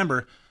important to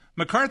remember,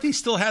 McCarthy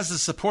still has the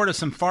support of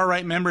some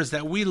far-right members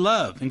that we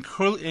love,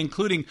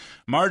 including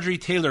Marjorie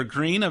Taylor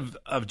Greene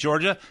of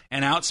Georgia,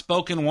 an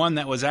outspoken one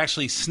that was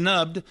actually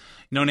snubbed.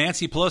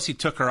 Nancy Pelosi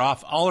took her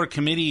off all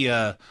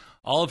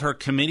of her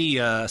committee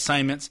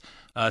assignments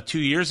 2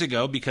 years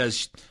ago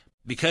because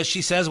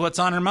she says what's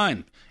on her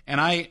mind,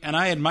 and I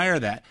admire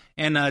that.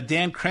 And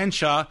Dan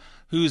Crenshaw,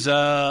 who's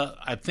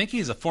I think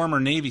he's a former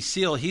Navy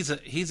SEAL. He's a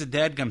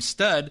dadgum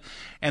stud,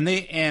 and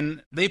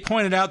they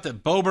pointed out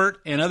that Boebert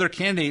and other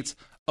candidates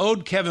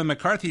owed Kevin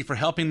McCarthy for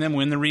helping them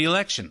win the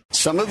re-election.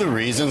 Some of the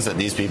reasons that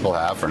these people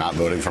have for not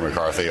voting for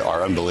McCarthy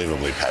are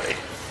unbelievably petty.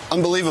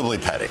 Unbelievably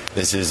petty.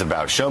 This is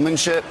about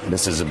showmanship.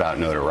 This is about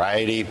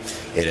notoriety.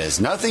 It has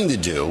nothing to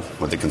do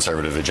with the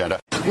conservative agenda.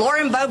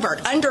 Lauren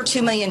Boebert, under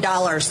 $2 million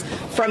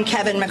from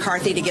Kevin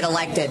McCarthy to get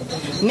elected.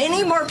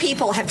 Many more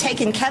people have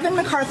taken Kevin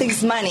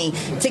McCarthy's money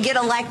to get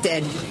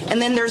elected,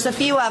 and then there's a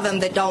few of them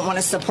that don't want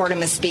to support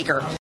him as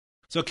Speaker.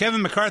 So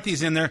Kevin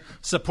McCarthy's in there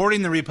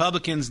supporting the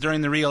Republicans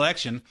during the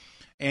re-election,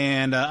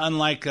 and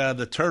unlike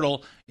the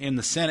turtle in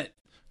the Senate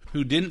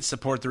who didn't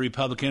support the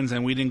Republicans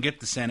and we didn't get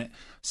the Senate.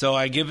 So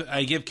I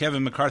give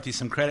Kevin McCarthy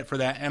some credit for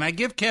that, and I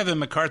give Kevin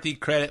McCarthy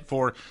credit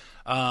for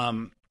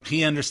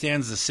he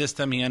understands the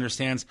system, he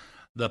understands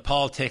the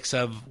politics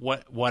of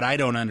what I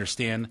don't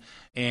understand,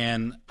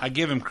 and I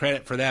give him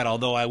credit for that.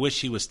 Although I wish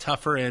he was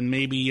tougher, and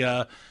maybe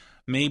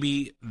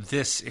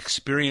this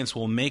experience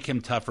will make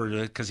him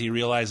tougher because he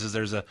realizes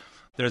there's a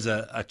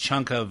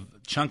chunk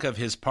of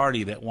his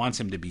party that wants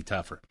him to be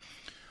tougher.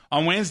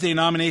 On Wednesday,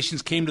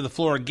 nominations came to the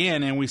floor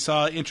again, and we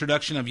saw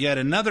introduction of yet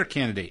another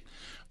candidate.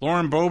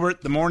 Lauren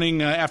Boebert, the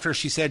morning after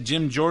she said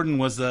Jim Jordan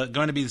was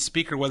going to be the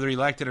Speaker, whether he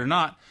liked it or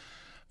not,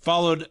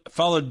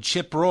 followed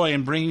Chip Roy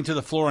in bringing to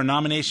the floor a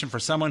nomination for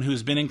someone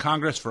who's been in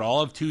Congress for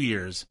all of 2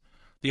 years,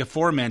 the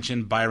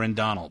aforementioned Byron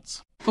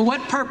Donalds. For what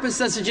purpose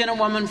does a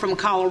gentlewoman from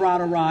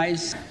Colorado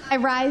rise? I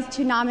rise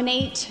to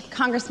nominate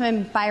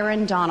Congressman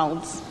Byron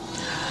Donalds.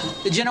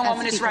 The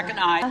gentlewoman is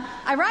recognized.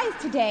 I rise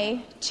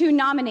today to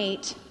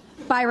nominate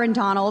Byron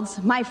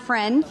Donalds, my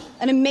friend,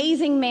 an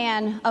amazing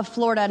man of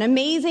Florida, an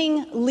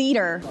amazing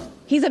leader.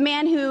 He's a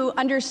man who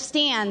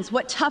understands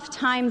what tough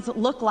times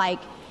look like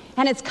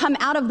and has come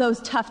out of those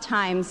tough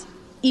times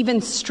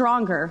even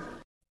stronger.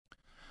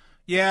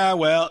 Yeah,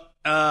 well,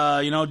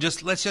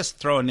 let's just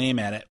throw a name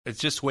at it. It's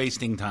just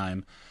wasting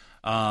time.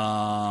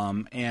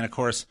 And of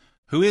course,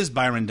 who is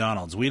Byron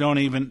Donalds?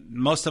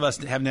 Most of us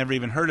have never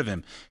even heard of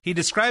him. He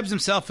describes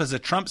himself as a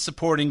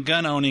Trump-supporting,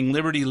 gun-owning,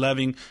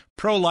 liberty-loving,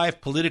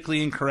 pro-life,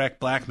 politically incorrect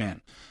black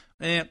man.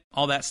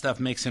 All that stuff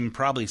makes him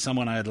probably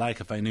someone I'd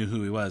like if I knew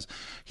who he was.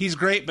 He's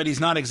great, but he's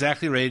not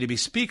exactly ready to be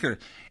Speaker.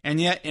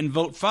 And yet, in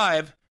Vote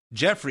 5,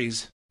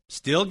 Jeffries,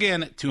 still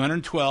again at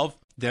 212,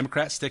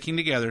 Democrats sticking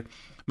together,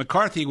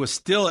 McCarthy was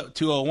still at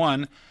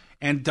 201,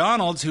 and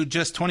Donalds, who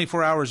just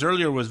 24 hours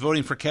earlier was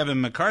voting for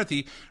Kevin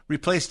McCarthy,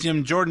 replaced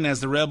Jim Jordan as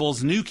the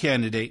Rebels' new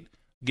candidate,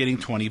 getting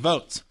 20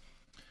 votes.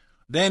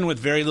 Then, with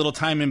very little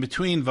time in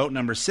between, vote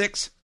number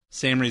 6,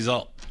 same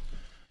result.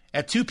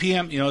 At 2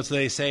 p.m., so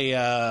they say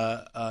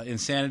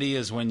insanity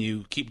is when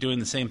you keep doing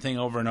the same thing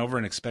over and over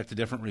and expect a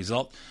different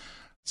result.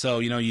 So,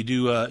 you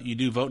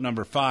do vote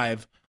number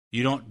 5,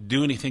 you don't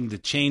do anything to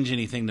change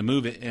anything to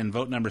move it, and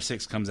vote number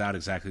 6 comes out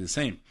exactly the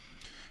same.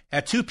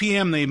 At 2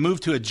 p.m., they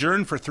moved to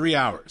adjourn for 3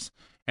 hours,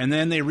 and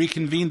then they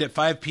reconvened at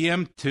 5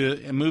 p.m.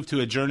 to move to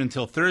adjourn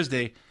until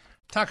Thursday.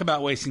 Talk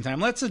about wasting time.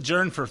 Let's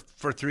adjourn for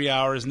 3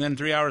 hours, and then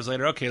 3 hours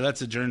later, okay,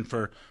 let's adjourn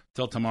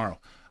till tomorrow.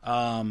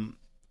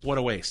 What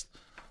a waste.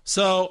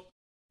 So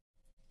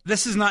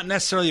this is not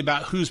necessarily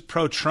about who's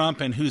pro-Trump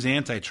and who's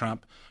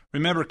anti-Trump.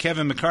 Remember,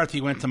 Kevin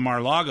McCarthy went to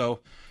Mar-a-Lago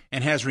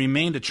and has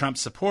remained a Trump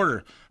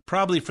supporter,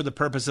 probably for the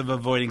purpose of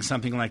avoiding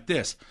something like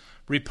this.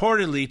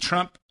 Reportedly,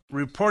 Trump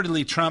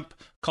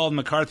called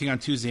McCarthy on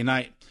Tuesday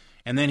night,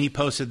 and then he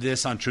posted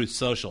this on Truth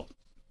Social.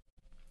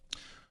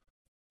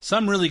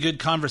 Some really good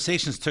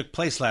conversations took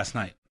place last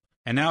night,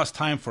 and now it's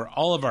time for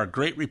all of our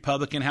great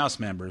Republican House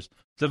members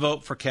to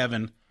vote for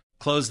Kevin,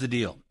 close the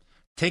deal,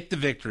 take the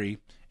victory,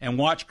 and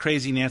watch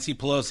crazy Nancy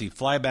Pelosi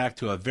fly back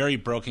to a very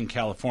broken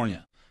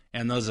California.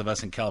 And those of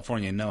us in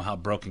California know how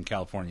broken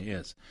California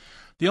is.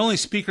 The only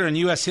speaker in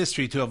U.S.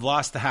 history to have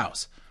lost the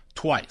House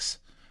twice.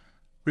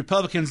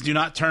 Republicans do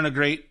not turn a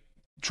great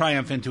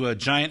triumph into a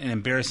giant and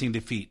embarrassing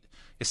defeat.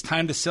 It's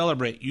time to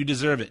celebrate. You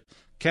deserve it.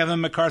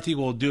 Kevin McCarthy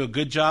will do a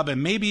good job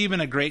and maybe even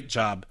a great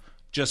job.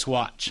 Just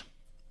watch.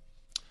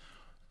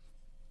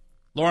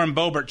 Lauren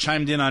Boebert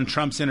chimed in on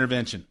Trump's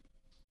intervention.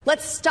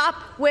 Let's stop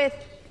with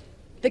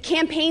the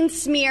campaign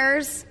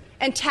smears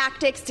and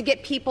tactics to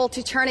get people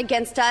to turn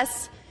against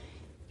us,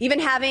 even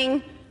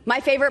having my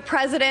favorite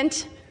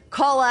president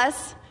call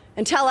us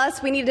and tell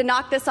us we need to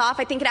knock this off.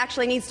 I think it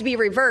actually needs to be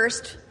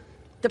reversed.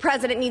 The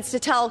president needs to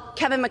tell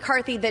Kevin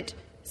McCarthy that,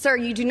 sir,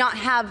 you do not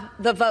have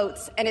the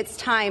votes, and it's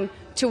time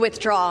to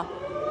withdraw.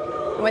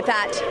 With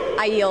that,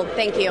 I yield.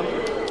 Thank you.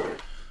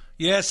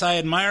 Yes, I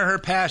admire her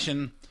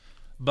passion,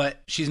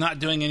 but she's not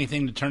doing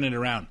anything to turn it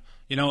around.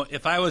 You know,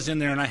 if I was in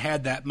there and I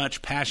had that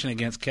much passion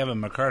against Kevin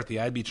McCarthy,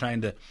 I'd be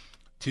trying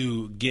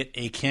to get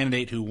a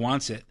candidate who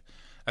wants it,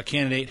 a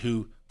candidate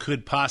who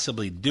could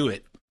possibly do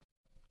it,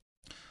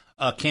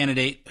 a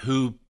candidate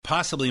who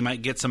possibly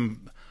might get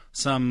some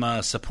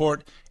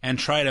support and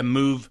try to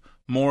move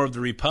more of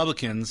the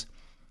Republicans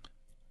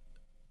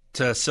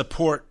to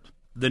support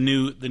the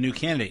new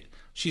candidate.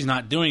 She's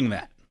not doing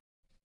that.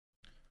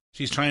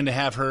 She's trying to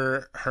have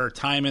her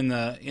time in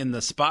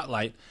the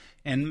spotlight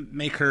and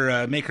make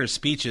her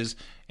speeches.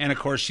 And of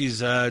course, she's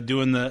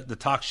doing the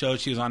talk show.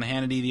 She was on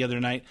Hannity the other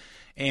night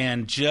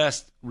and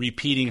just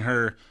repeating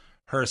her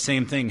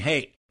same thing.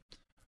 Hey,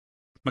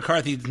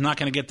 McCarthy's not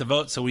going to get the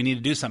vote, so we need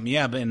to do something.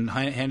 Yeah, but and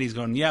Hannity's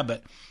going, yeah,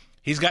 but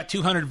he's got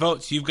 200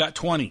 votes. You've got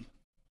 20.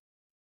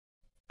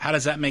 How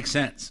does that make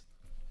sense?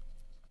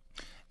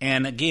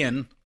 And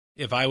again,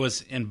 if I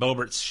was in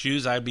Boebert's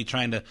shoes, I'd be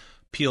trying to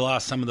peel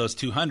off some of those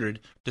 200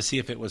 to see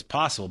if it was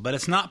possible. But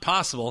it's not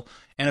possible,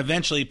 and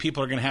eventually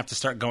people are going to have to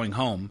start going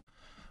home,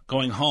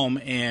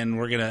 and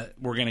we're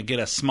gonna get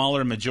a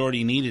smaller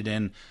majority needed,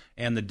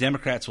 and the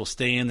Democrats will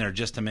stay in there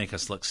just to make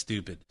us look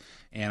stupid.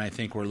 And I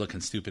think we're looking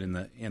stupid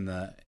in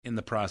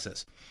the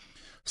process.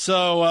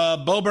 So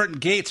Boebert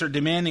and Gates are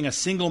demanding a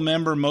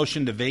single-member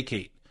motion to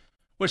vacate,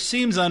 which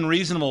seems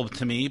unreasonable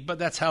to me, but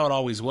that's how it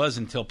always was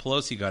until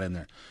Pelosi got in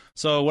there.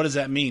 So what does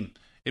that mean?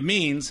 It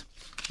means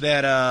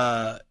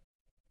that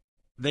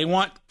they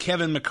want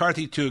Kevin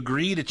McCarthy to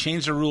agree to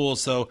change the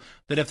rules so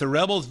that if the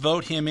rebels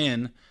vote him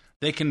in,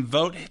 they can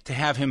vote to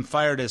have him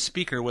fired as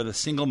Speaker with a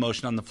single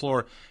motion on the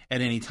floor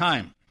at any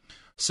time.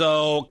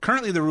 So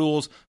currently the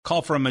rules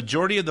call for a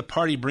majority of the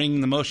party bringing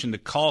the motion to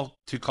call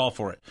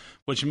for it,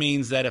 which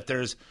means that if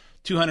there's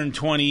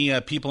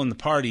 220 people in the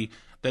party,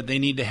 that they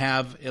need to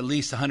have at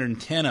least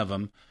 110 of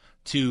them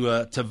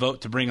to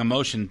vote to bring a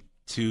motion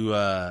to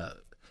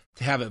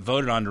have it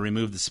voted on to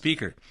remove the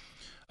Speaker.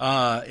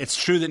 It's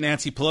true that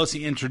Nancy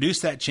Pelosi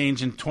introduced that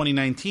change in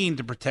 2019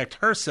 to protect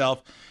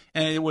herself,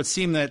 and it would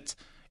seem that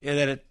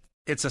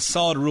it's a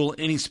solid rule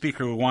any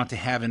Speaker would want to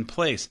have in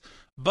place.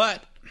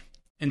 But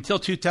until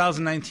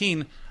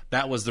 2019,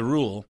 that was the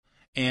rule.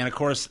 And, of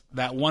course,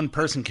 that one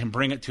person can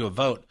bring it to a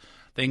vote.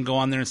 They can go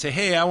on there and say,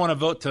 hey, I want to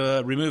vote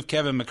to remove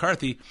Kevin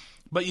McCarthy,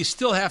 but you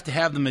still have to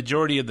have the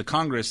majority of the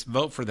Congress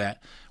vote for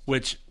that,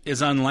 which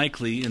is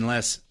unlikely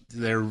unless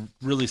there's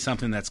really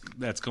something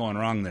that's going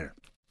wrong there.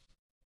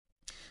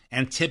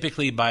 And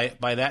typically by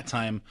that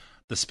time,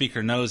 the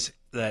Speaker knows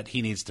that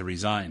he needs to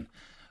resign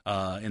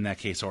in that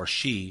case, or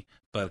she.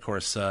 But, of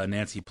course,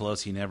 Nancy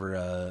Pelosi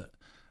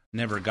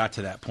never got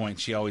to that point.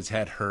 She always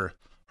had her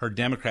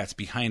Democrats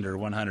behind her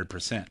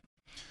 100%.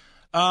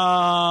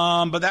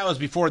 But that was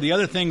before. The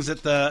other things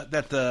that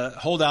the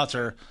holdouts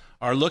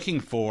are looking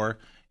for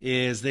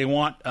is they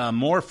want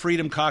more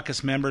Freedom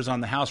Caucus members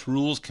on the House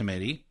Rules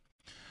Committee.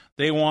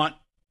 They want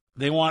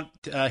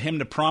him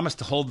to promise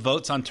to hold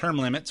votes on term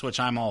limits, which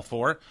I'm all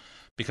for,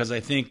 because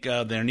I think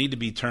there need to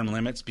be term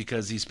limits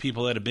because these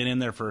people that have been in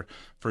there for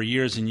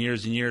years and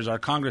years and years, our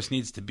Congress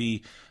needs to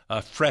be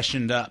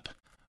freshened up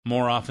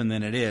more often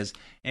than it is,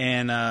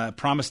 and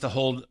promise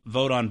to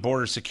vote on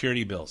border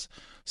security bills.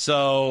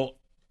 So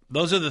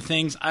those are the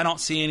things. I don't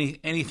see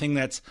anything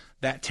that's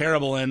that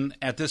terrible, and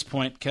at this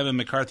point, Kevin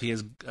McCarthy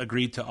has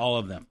agreed to all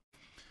of them.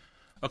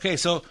 Okay,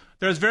 so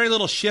there's very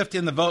little shift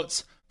in the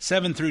votes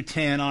 7 through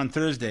 10 on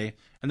Thursday,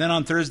 and then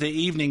on Thursday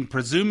evening,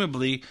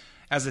 presumably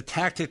as a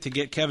tactic to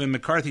get Kevin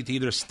McCarthy to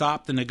either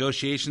stop the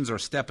negotiations or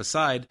step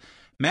aside,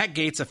 Matt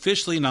Gaetz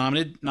officially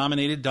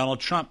nominated Donald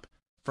Trump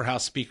for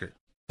House Speaker.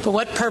 For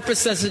what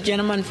purpose does the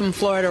gentleman from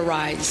Florida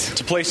rise?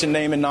 To place a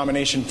name in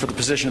nomination for the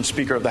position of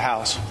Speaker of the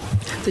House.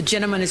 The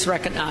gentleman is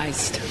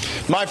recognized.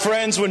 My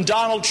friends, when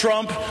Donald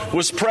Trump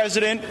was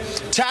president,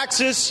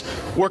 taxes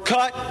were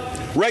cut,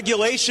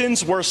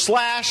 regulations were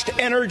slashed,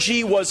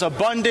 energy was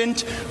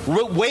abundant,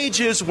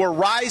 wages were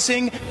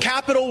rising,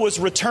 capital was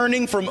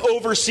returning from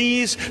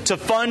overseas to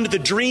fund the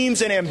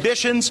dreams and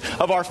ambitions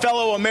of our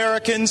fellow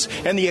Americans,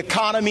 and the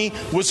economy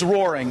was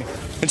roaring.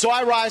 And so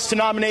I rise to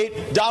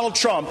nominate Donald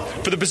Trump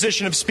for the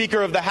position of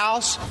Speaker of the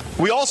House.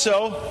 We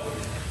also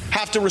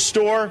have to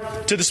restore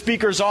to the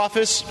Speaker's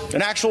office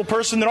an actual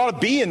person that ought to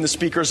be in the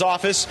Speaker's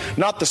office,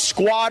 not the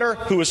squatter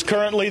who is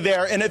currently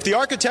there. And if the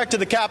architect of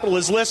the Capitol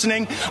is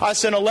listening, I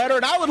sent a letter,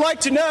 and I would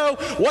like to know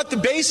what the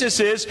basis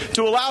is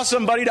to allow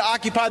somebody to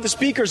occupy the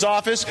Speaker's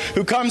office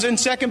who comes in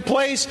second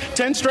place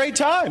 10 straight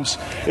times.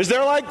 Is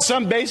there like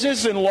some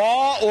basis in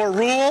law or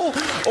rule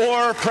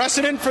or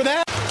precedent for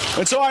that?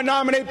 And so I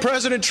nominate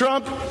President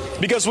Trump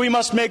because we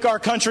must make our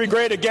country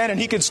great again, and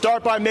he can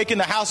start by making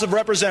the House of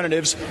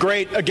Representatives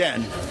great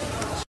again.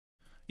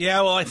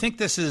 Yeah, well, I think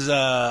this is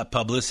a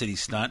publicity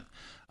stunt.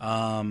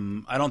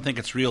 I don't think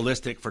it's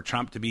realistic for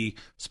Trump to be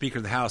Speaker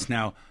of the House.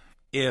 Now,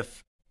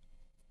 if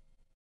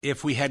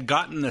we had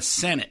gotten the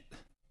Senate,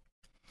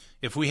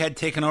 if we had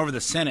taken over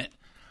the Senate,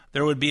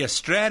 there would be a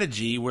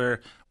strategy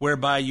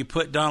whereby you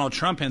put Donald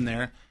Trump in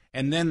there,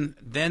 and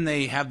then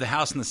they have the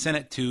House and the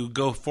Senate to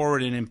go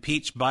forward and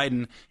impeach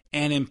Biden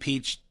and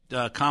impeach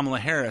Kamala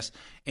Harris,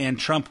 and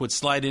Trump would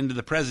slide into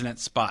the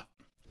president's spot.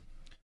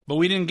 But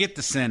we didn't get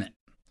the Senate.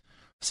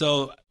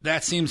 So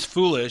that seems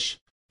foolish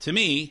to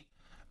me,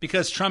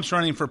 because Trump's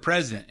running for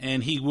president,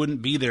 and he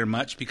wouldn't be there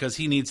much because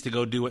he needs to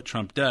go do what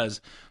Trump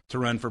does to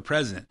run for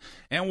president.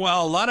 And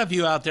while a lot of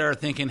you out there are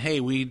thinking, hey,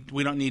 we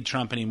don't need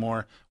Trump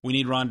anymore, we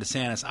need Ron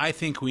DeSantis, I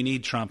think we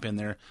need Trump in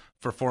there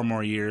for 4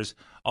 more years.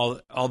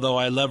 Although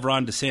I love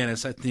Ron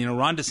DeSantis.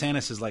 Ron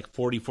DeSantis is like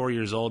 44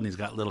 years old, and he's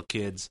got little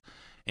kids.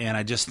 And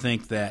I just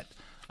think that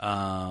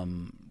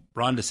Ron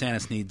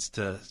DeSantis needs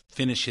to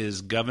finish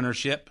his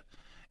governorship,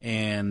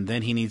 and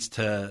then he needs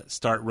to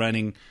start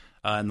running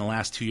in the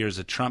last 2 years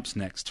of Trump's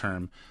next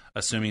term,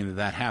 assuming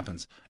that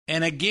happens.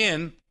 And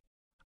again,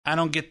 I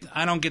don't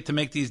get to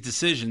make these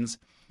decisions,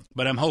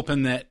 but I'm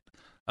hoping that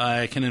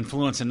I can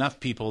influence enough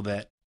people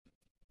that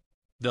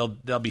they'll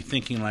be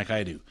thinking like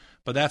I do.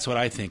 But that's what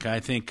I think. I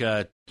think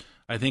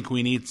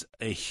we need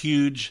a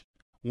huge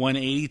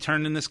 180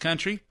 turn in this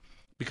country,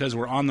 because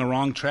we're on the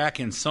wrong track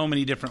in so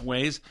many different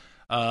ways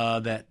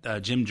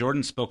that Jim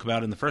Jordan spoke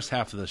about in the first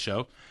half of the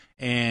show.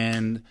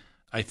 And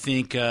I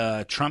think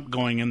Trump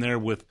going in there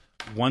with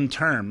one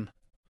term,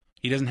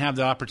 he doesn't have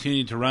the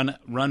opportunity to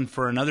run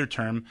for another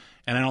term,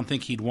 and I don't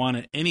think he'd want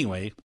it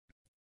anyway,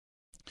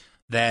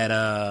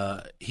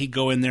 that he'd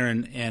go in there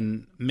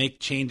and make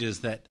changes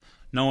that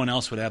no one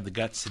else would have the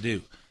guts to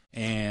do.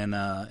 And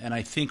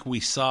I think we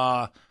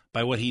saw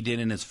by what he did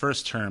in his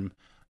first term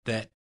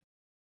that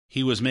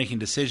he was making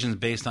decisions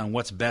based on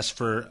what's best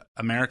for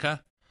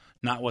America,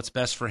 not what's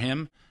best for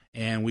him.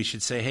 And we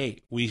should say, hey,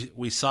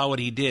 we saw what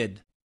he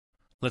did.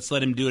 Let's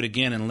let him do it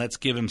again, and let's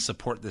give him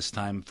support this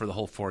time for the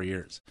whole 4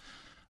 years.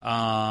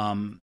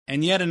 And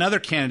yet another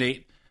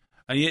candidate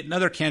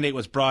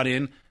was brought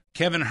in,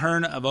 Kevin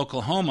Hern of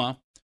Oklahoma,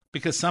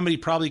 because somebody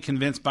probably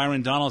convinced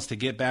Byron Donalds to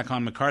get back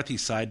on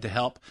McCarthy's side to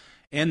help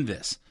end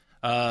this.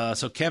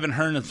 So Kevin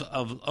Hern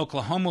of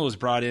Oklahoma was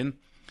brought in,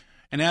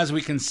 and as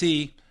we can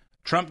see,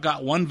 Trump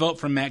got 1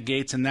 vote from Matt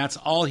Gaetz, and that's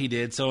all he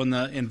did. So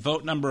in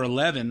vote number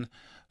 11,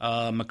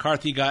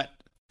 McCarthy got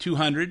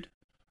 200.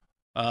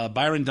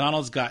 Byron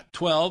Donalds got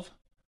 12,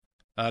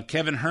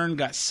 Kevin Hern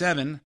got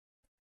 7,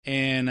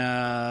 and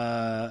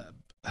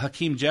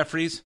Hakeem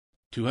Jeffries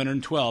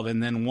 212,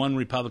 and then 1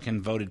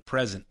 Republican voted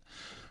present.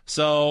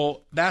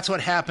 So that's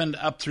what happened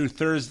up through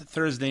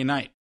Thursday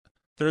night.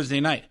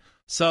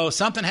 So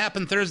something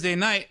happened Thursday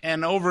night,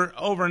 and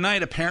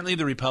overnight apparently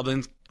the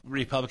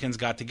Republicans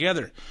got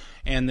together,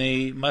 and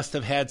they must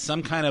have had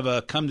some kind of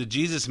a come to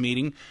Jesus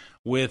meeting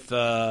with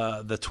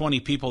the 20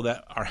 people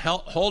that are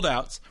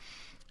holdouts.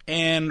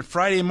 And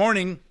Friday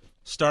morning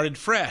started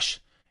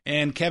fresh,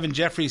 and Kevin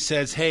Jeffries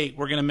says, "Hey,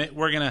 we're gonna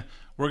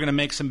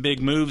make some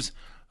big moves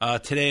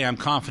today. I'm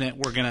confident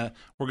we're gonna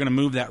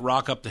move that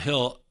rock up the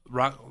hill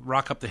a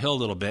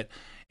little bit."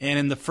 And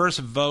in the first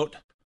vote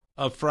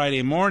of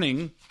Friday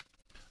morning,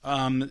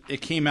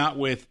 it came out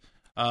with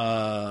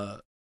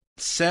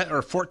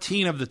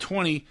 14 of the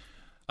 20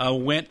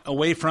 went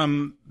away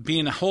from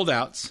being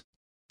holdouts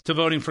to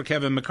voting for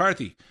Kevin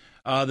McCarthy.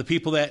 The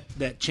people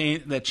that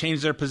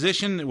changed their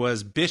position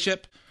was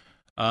Bishop,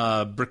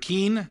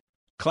 Burkeen,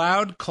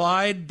 Cloud,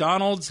 Clyde,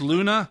 Donalds,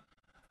 Luna,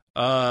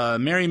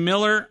 Mary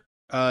Miller,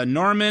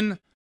 Norman,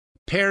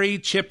 Perry,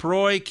 Chip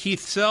Roy,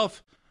 Keith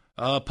Self,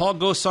 Paul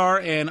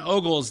Gosar, and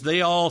Ogles.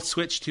 They all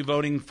switched to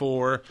voting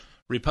for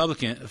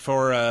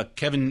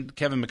Kevin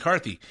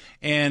McCarthy.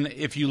 And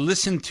if you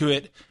listen to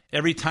it,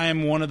 every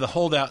time one of the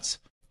holdouts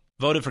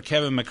voted for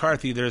Kevin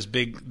McCarthy, there's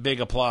big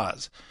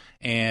applause.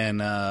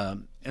 And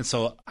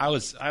so I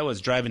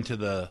was driving to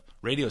the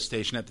radio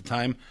station at the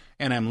time,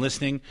 and I'm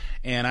listening,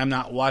 and I'm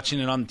not watching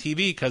it on the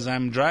TV because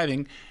I'm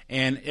driving.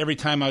 And every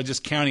time I was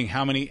just counting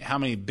how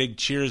many big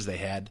cheers they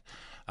had,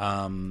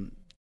 to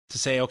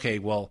say, okay,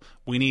 well,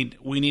 we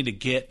need to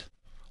get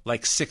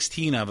like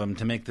 16 of them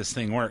to make this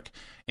thing work,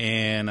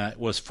 and it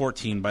was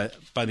 14 by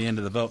the end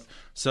of the vote.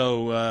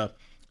 So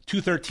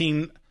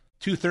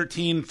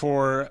 213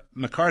 for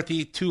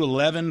McCarthy,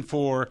 211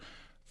 for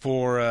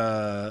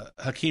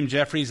Hakeem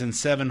Jeffries, and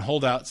 7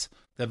 holdouts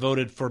that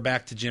voted for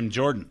back to Jim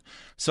Jordan.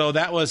 So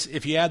that was,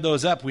 if you add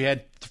those up, we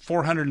had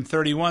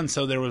 431,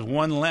 so there was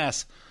 1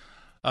 less.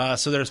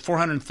 So there's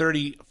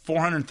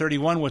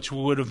 431, which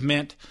would have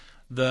meant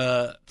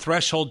the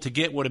threshold to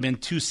get would have been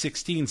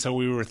 216, so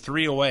we were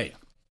 3 away.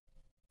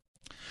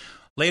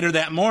 Later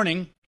that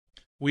morning,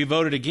 we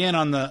voted again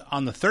on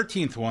the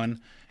 13th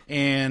one,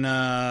 and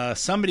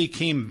somebody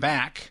came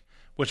back,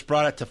 which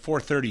brought it to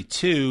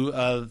 432.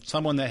 One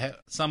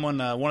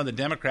of the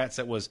Democrats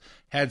that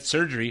had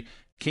surgery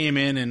came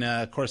in, and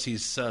of course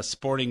he's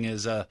sporting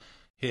his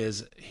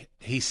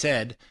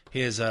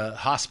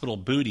hospital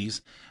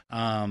booties.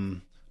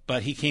 But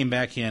but he came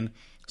back in.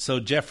 So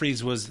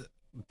Jeffries was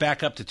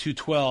back up to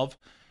 212,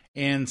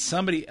 and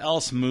somebody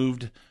else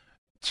moved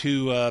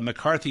to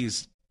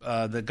McCarthy's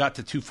that got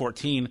to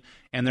 214,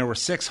 and there were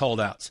 6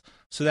 holdouts.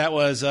 So that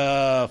was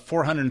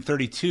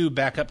 432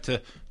 back up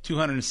to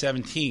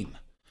 217.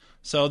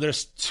 So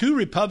there's 2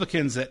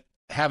 Republicans that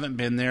haven't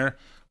been there.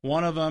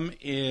 One of them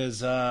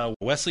is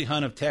Wesley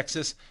Hunt of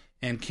Texas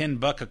and Ken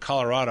Buck of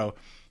Colorado.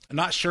 I'm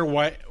not sure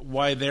why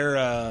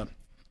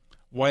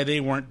they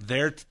weren't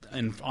there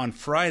on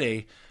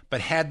Friday,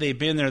 but had they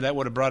been there, that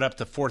would have brought up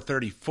to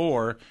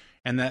 434,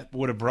 and that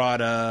would have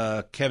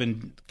brought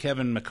Kevin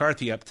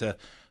McCarthy up to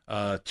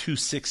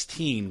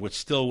 216, which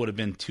still would have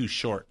been too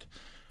short.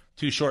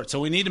 So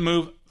we need to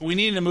move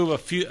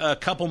a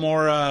couple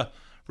more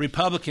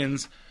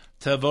Republicans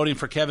to voting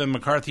for Kevin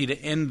McCarthy to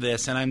end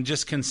this, and I'm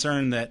just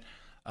concerned that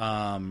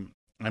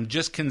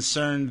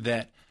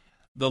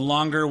the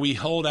longer we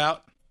hold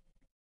out,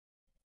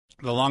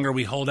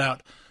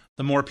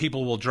 the more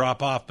people will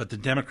drop off, but the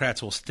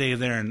Democrats will stay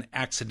there, and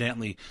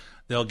accidentally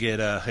they'll get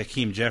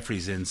Hakeem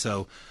Jeffries in.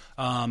 So,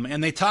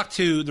 and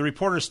the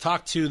reporters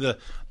talked to the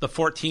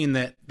 14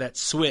 that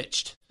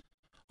switched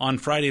on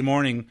Friday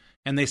morning,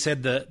 and they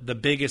said the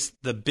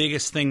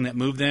biggest thing that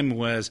moved them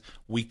was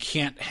we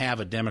can't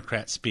have a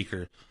Democrat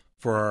speaker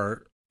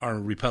for our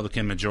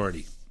Republican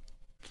majority.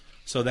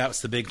 So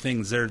that's the big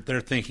thing.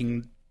 They're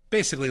thinking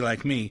basically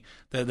like me,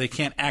 that they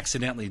can't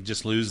accidentally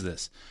just lose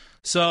this.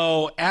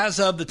 So as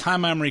of the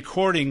time I'm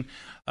recording,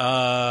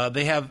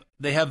 they have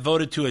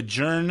voted to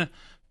adjourn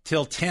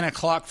till 10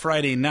 o'clock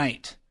Friday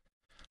night.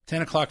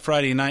 10 o'clock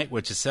Friday night,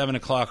 which is 7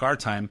 o'clock our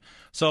time.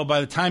 So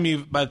by the time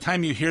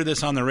you hear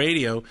this on the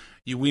radio,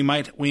 we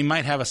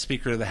might have a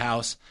Speaker of the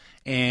House,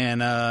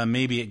 and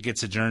maybe it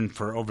gets adjourned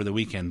for over the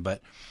weekend.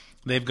 But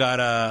they've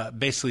got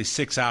basically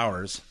 6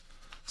 hours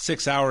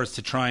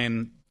to try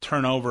and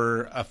turn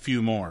over a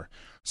few more.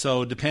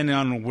 So depending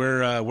on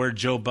where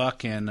Joe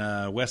Buck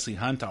and Wesley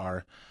Hunt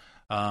are,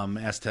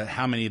 as to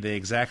how many they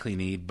exactly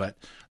need, but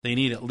they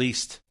need at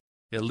least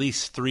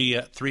three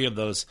of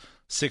those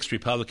 6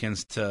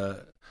 Republicans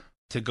to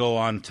go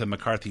on to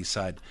McCarthy's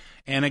side.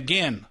 And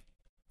again,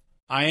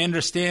 I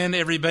understand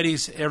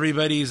everybody's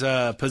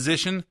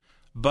position,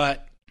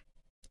 but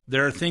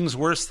there are things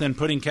worse than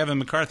putting Kevin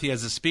McCarthy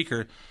as a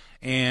speaker,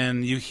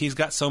 and he's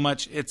got so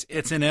much.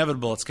 It's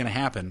inevitable. It's going to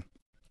happen.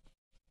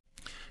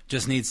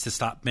 Just needs to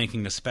stop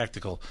making a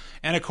spectacle.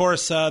 And of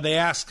course, they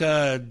asked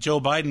Joe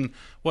Biden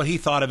what he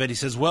thought of it. He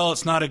says, "Well,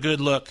 it's not a good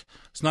look.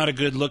 It's not a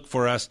good look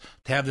for us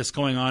to have this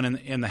going on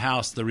in the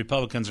House. The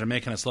Republicans are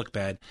making us look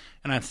bad."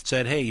 And I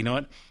said, "Hey, you know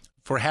what?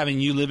 For having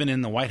you living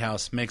in the White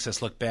House makes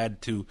us look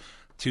bad to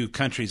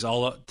countries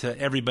to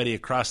everybody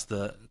across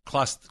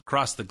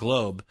the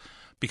globe,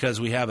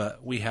 because we have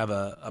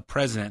a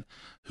president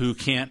who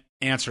can't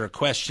answer a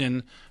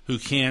question, who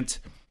can't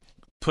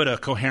put a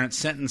coherent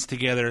sentence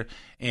together,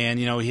 and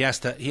he has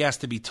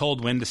to be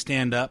told when to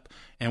stand up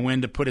and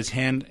when to put his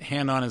hand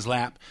on his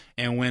lap,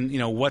 and when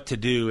what to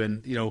do,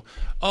 and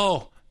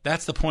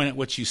that's the point at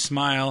which you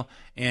smile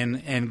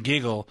and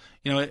giggle.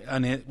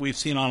 And we've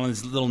seen on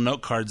his little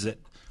note cards that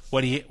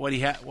what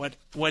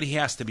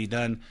has to be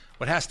done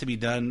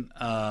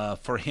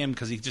for him,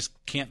 because he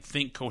just can't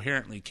think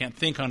coherently, can't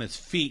think on his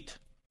feet.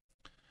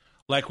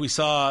 Like we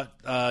saw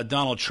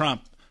Donald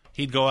Trump,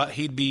 he'd go out,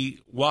 he'd be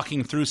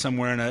walking through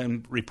somewhere, and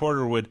a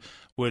reporter would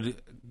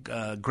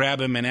grab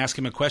him and ask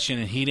him a question,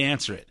 and he'd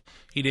answer it.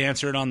 He'd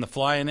answer it on the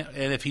fly, and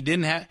if he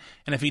didn't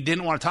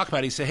want to talk about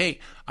it, he'd say, "Hey,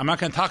 I'm not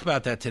going to talk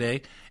about that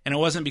today." And it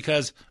wasn't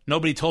because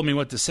nobody told me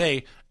what to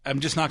say. I'm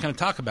just not going to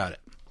talk about it.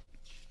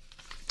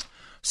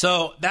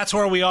 So that's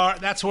where we are.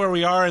 That's where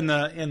we are in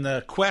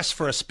the quest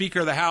for a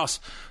Speaker of the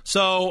House.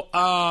 So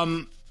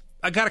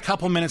I got a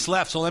couple minutes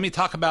left. So let me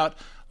talk about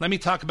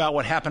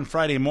what happened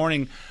Friday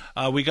morning.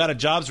 We got a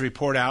jobs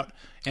report out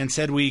and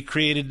said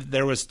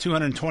there was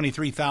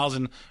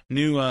 223,000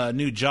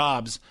 new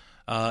jobs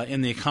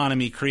in the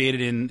economy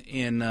created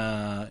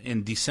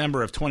in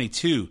December of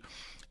 22.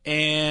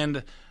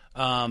 And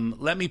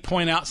let me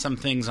point out some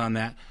things on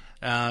that.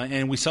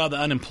 And we saw the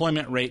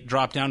unemployment rate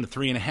drop down to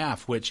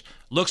 3.5%, which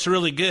looks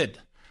really good.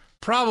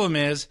 Problem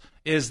is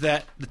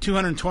that the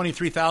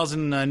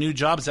 223,000 new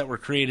jobs that were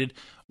created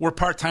were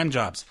part-time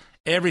jobs.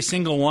 Every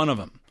single one of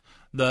them.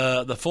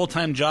 The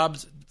full-time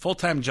jobs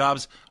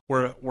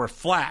were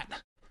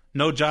flat.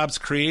 No jobs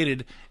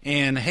created.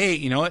 And hey,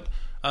 you know what?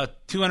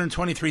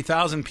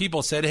 223,000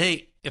 people said,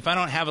 "Hey, if I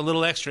don't have a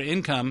little extra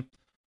income,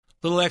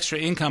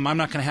 I'm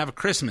not going to have a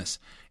Christmas."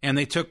 And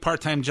they took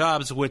part-time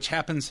jobs, which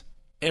happens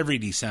every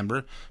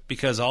December,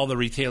 because all the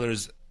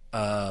retailers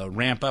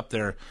ramp up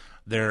their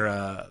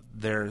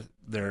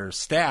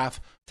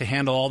staff to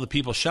handle all the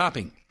people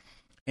shopping,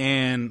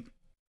 and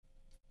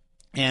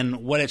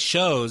what it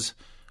shows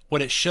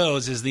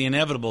is the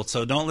inevitable.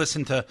 So don't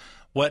listen to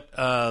what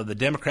the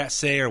Democrats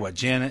say or what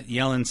Janet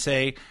Yellen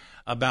say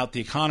about the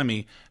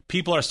economy.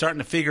 People are starting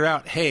to figure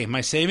out, hey,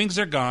 my savings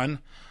are gone.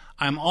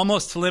 I'm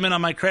almost to limit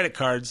on my credit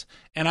cards,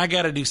 and I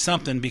got to do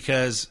something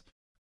because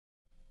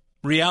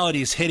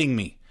reality is hitting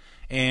me.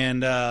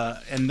 and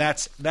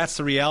that's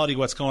the reality of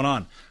what's going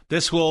on.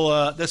 This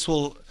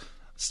will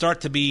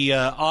start to be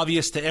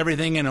obvious to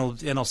everything,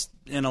 and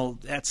it'll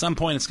at some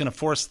point it's going to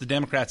force the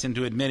Democrats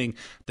into admitting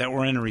that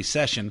we're in a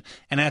recession,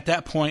 and at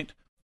that point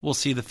we'll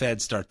see the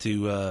Fed start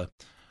to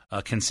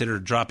consider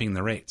dropping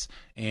the rates.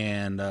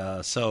 And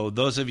so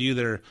those of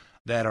you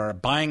that are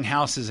buying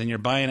houses and you're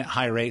buying at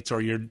high rates,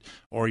 or you're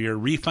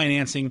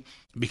refinancing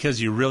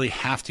because you really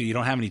have to, you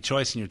don't have any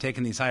choice, and you're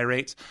taking these high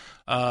rates,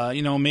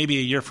 maybe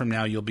a year from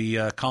now you'll be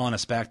calling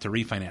us back to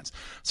refinance.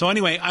 So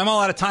anyway, I'm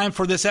all out of time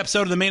for this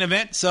episode of The Main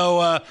Event.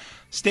 So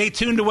stay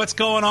tuned to what's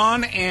going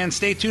on, and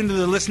stay tuned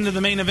to listen to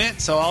The Main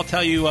Event. So I'll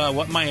tell you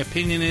what my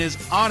opinion is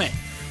on it.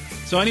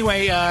 So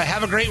anyway,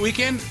 have a great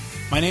weekend.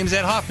 My name's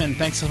Ed Hoffman.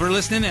 Thanks for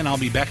listening, and I'll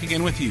be back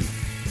again with you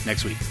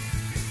next week.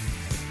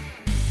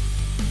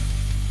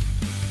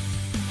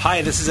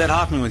 Hi, this is Ed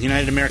Hoffman with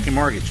United American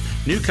Mortgage.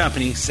 New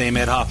company, same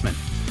Ed Hoffman.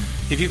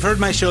 If you've heard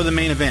my show, The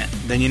Main Event,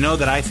 then you know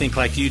that I think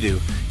like you do,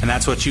 and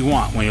that's what you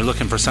want when you're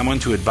looking for someone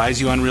to advise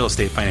you on real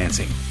estate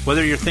financing.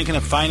 Whether you're thinking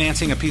of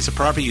financing a piece of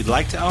property you'd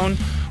like to own,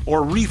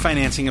 or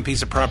refinancing a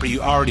piece of property you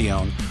already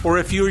own, or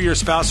if you or your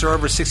spouse are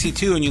over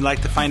 62 and you'd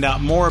like to find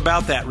out more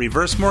about that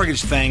reverse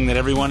mortgage thing that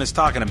everyone is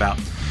talking about,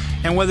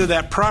 and whether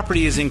that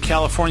property is in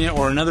California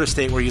or another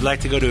state where you'd like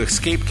to go to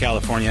escape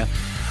California,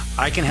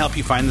 I can help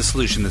you find the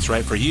solution that's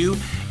right for you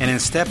and in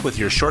step with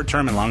your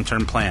short-term and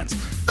long-term plans.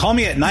 Call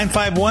me at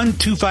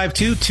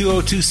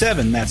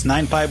 951-252-2027. That's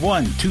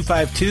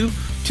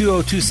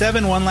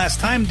 951-252-2027. One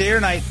last time, day or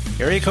night,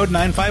 area code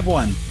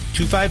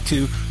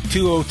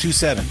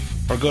 951-252-2027.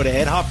 Or go to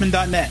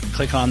edhoffman.net.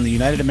 Click on the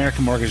United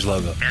American Mortgage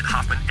logo. Ed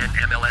Hoffman,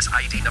 NMLS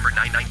ID number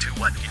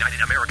 9921.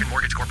 United American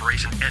Mortgage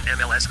Corporation,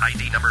 NMLS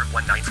ID number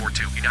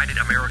 1942. United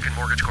American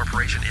Mortgage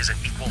Corporation is an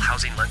equal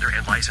housing lender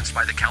and licensed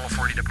by the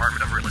California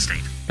Department of Real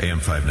Estate. AM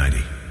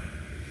 590,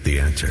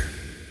 The Answer.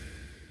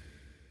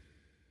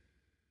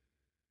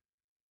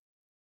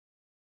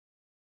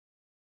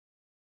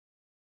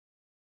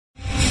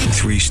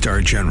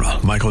 3-star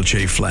General Michael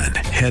J. Flynn,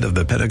 head of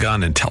the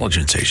Pentagon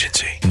Intelligence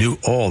Agency, knew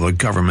all the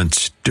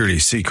government's dirty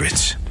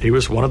secrets. He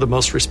was one of the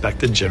most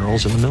respected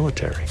generals in the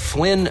military.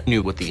 Flynn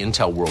knew what the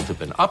intel world had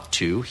been up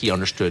to. He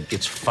understood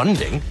its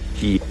funding.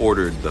 He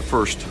ordered the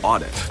first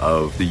audit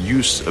of the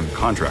use of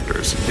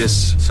contractors.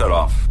 This set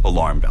off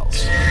alarm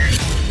bells.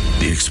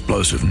 The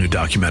explosive new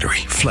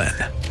documentary, Flynn,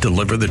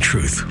 Deliver the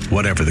Truth,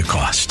 Whatever the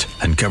Cost,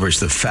 uncovers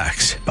the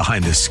facts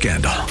behind this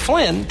scandal.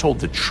 Flynn told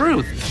the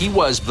truth. He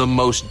was the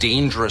most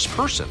dangerous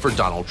person for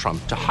Donald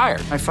Trump to hire.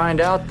 I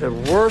find out the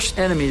worst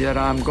enemy that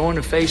I'm going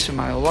to face in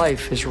my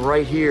life is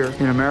right here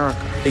in America.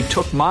 They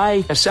took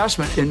my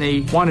assessment and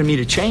they wanted me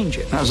to change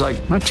it. And I was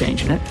like, I'm not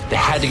changing it. They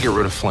had to get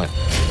rid of Flynn.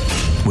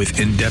 With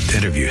in-depth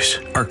interviews,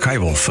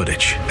 archival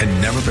footage,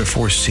 and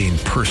never-before-seen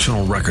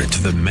personal records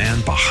of the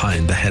man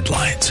behind the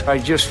headlines. I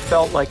just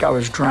felt like I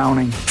was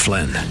drowning.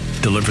 Flynn,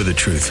 Deliver the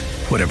Truth,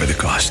 Whatever the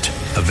Cost.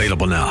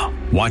 Available now.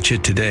 Watch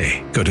it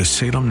today. Go to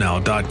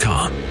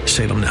salemnow.com.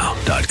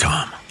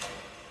 salemnow.com.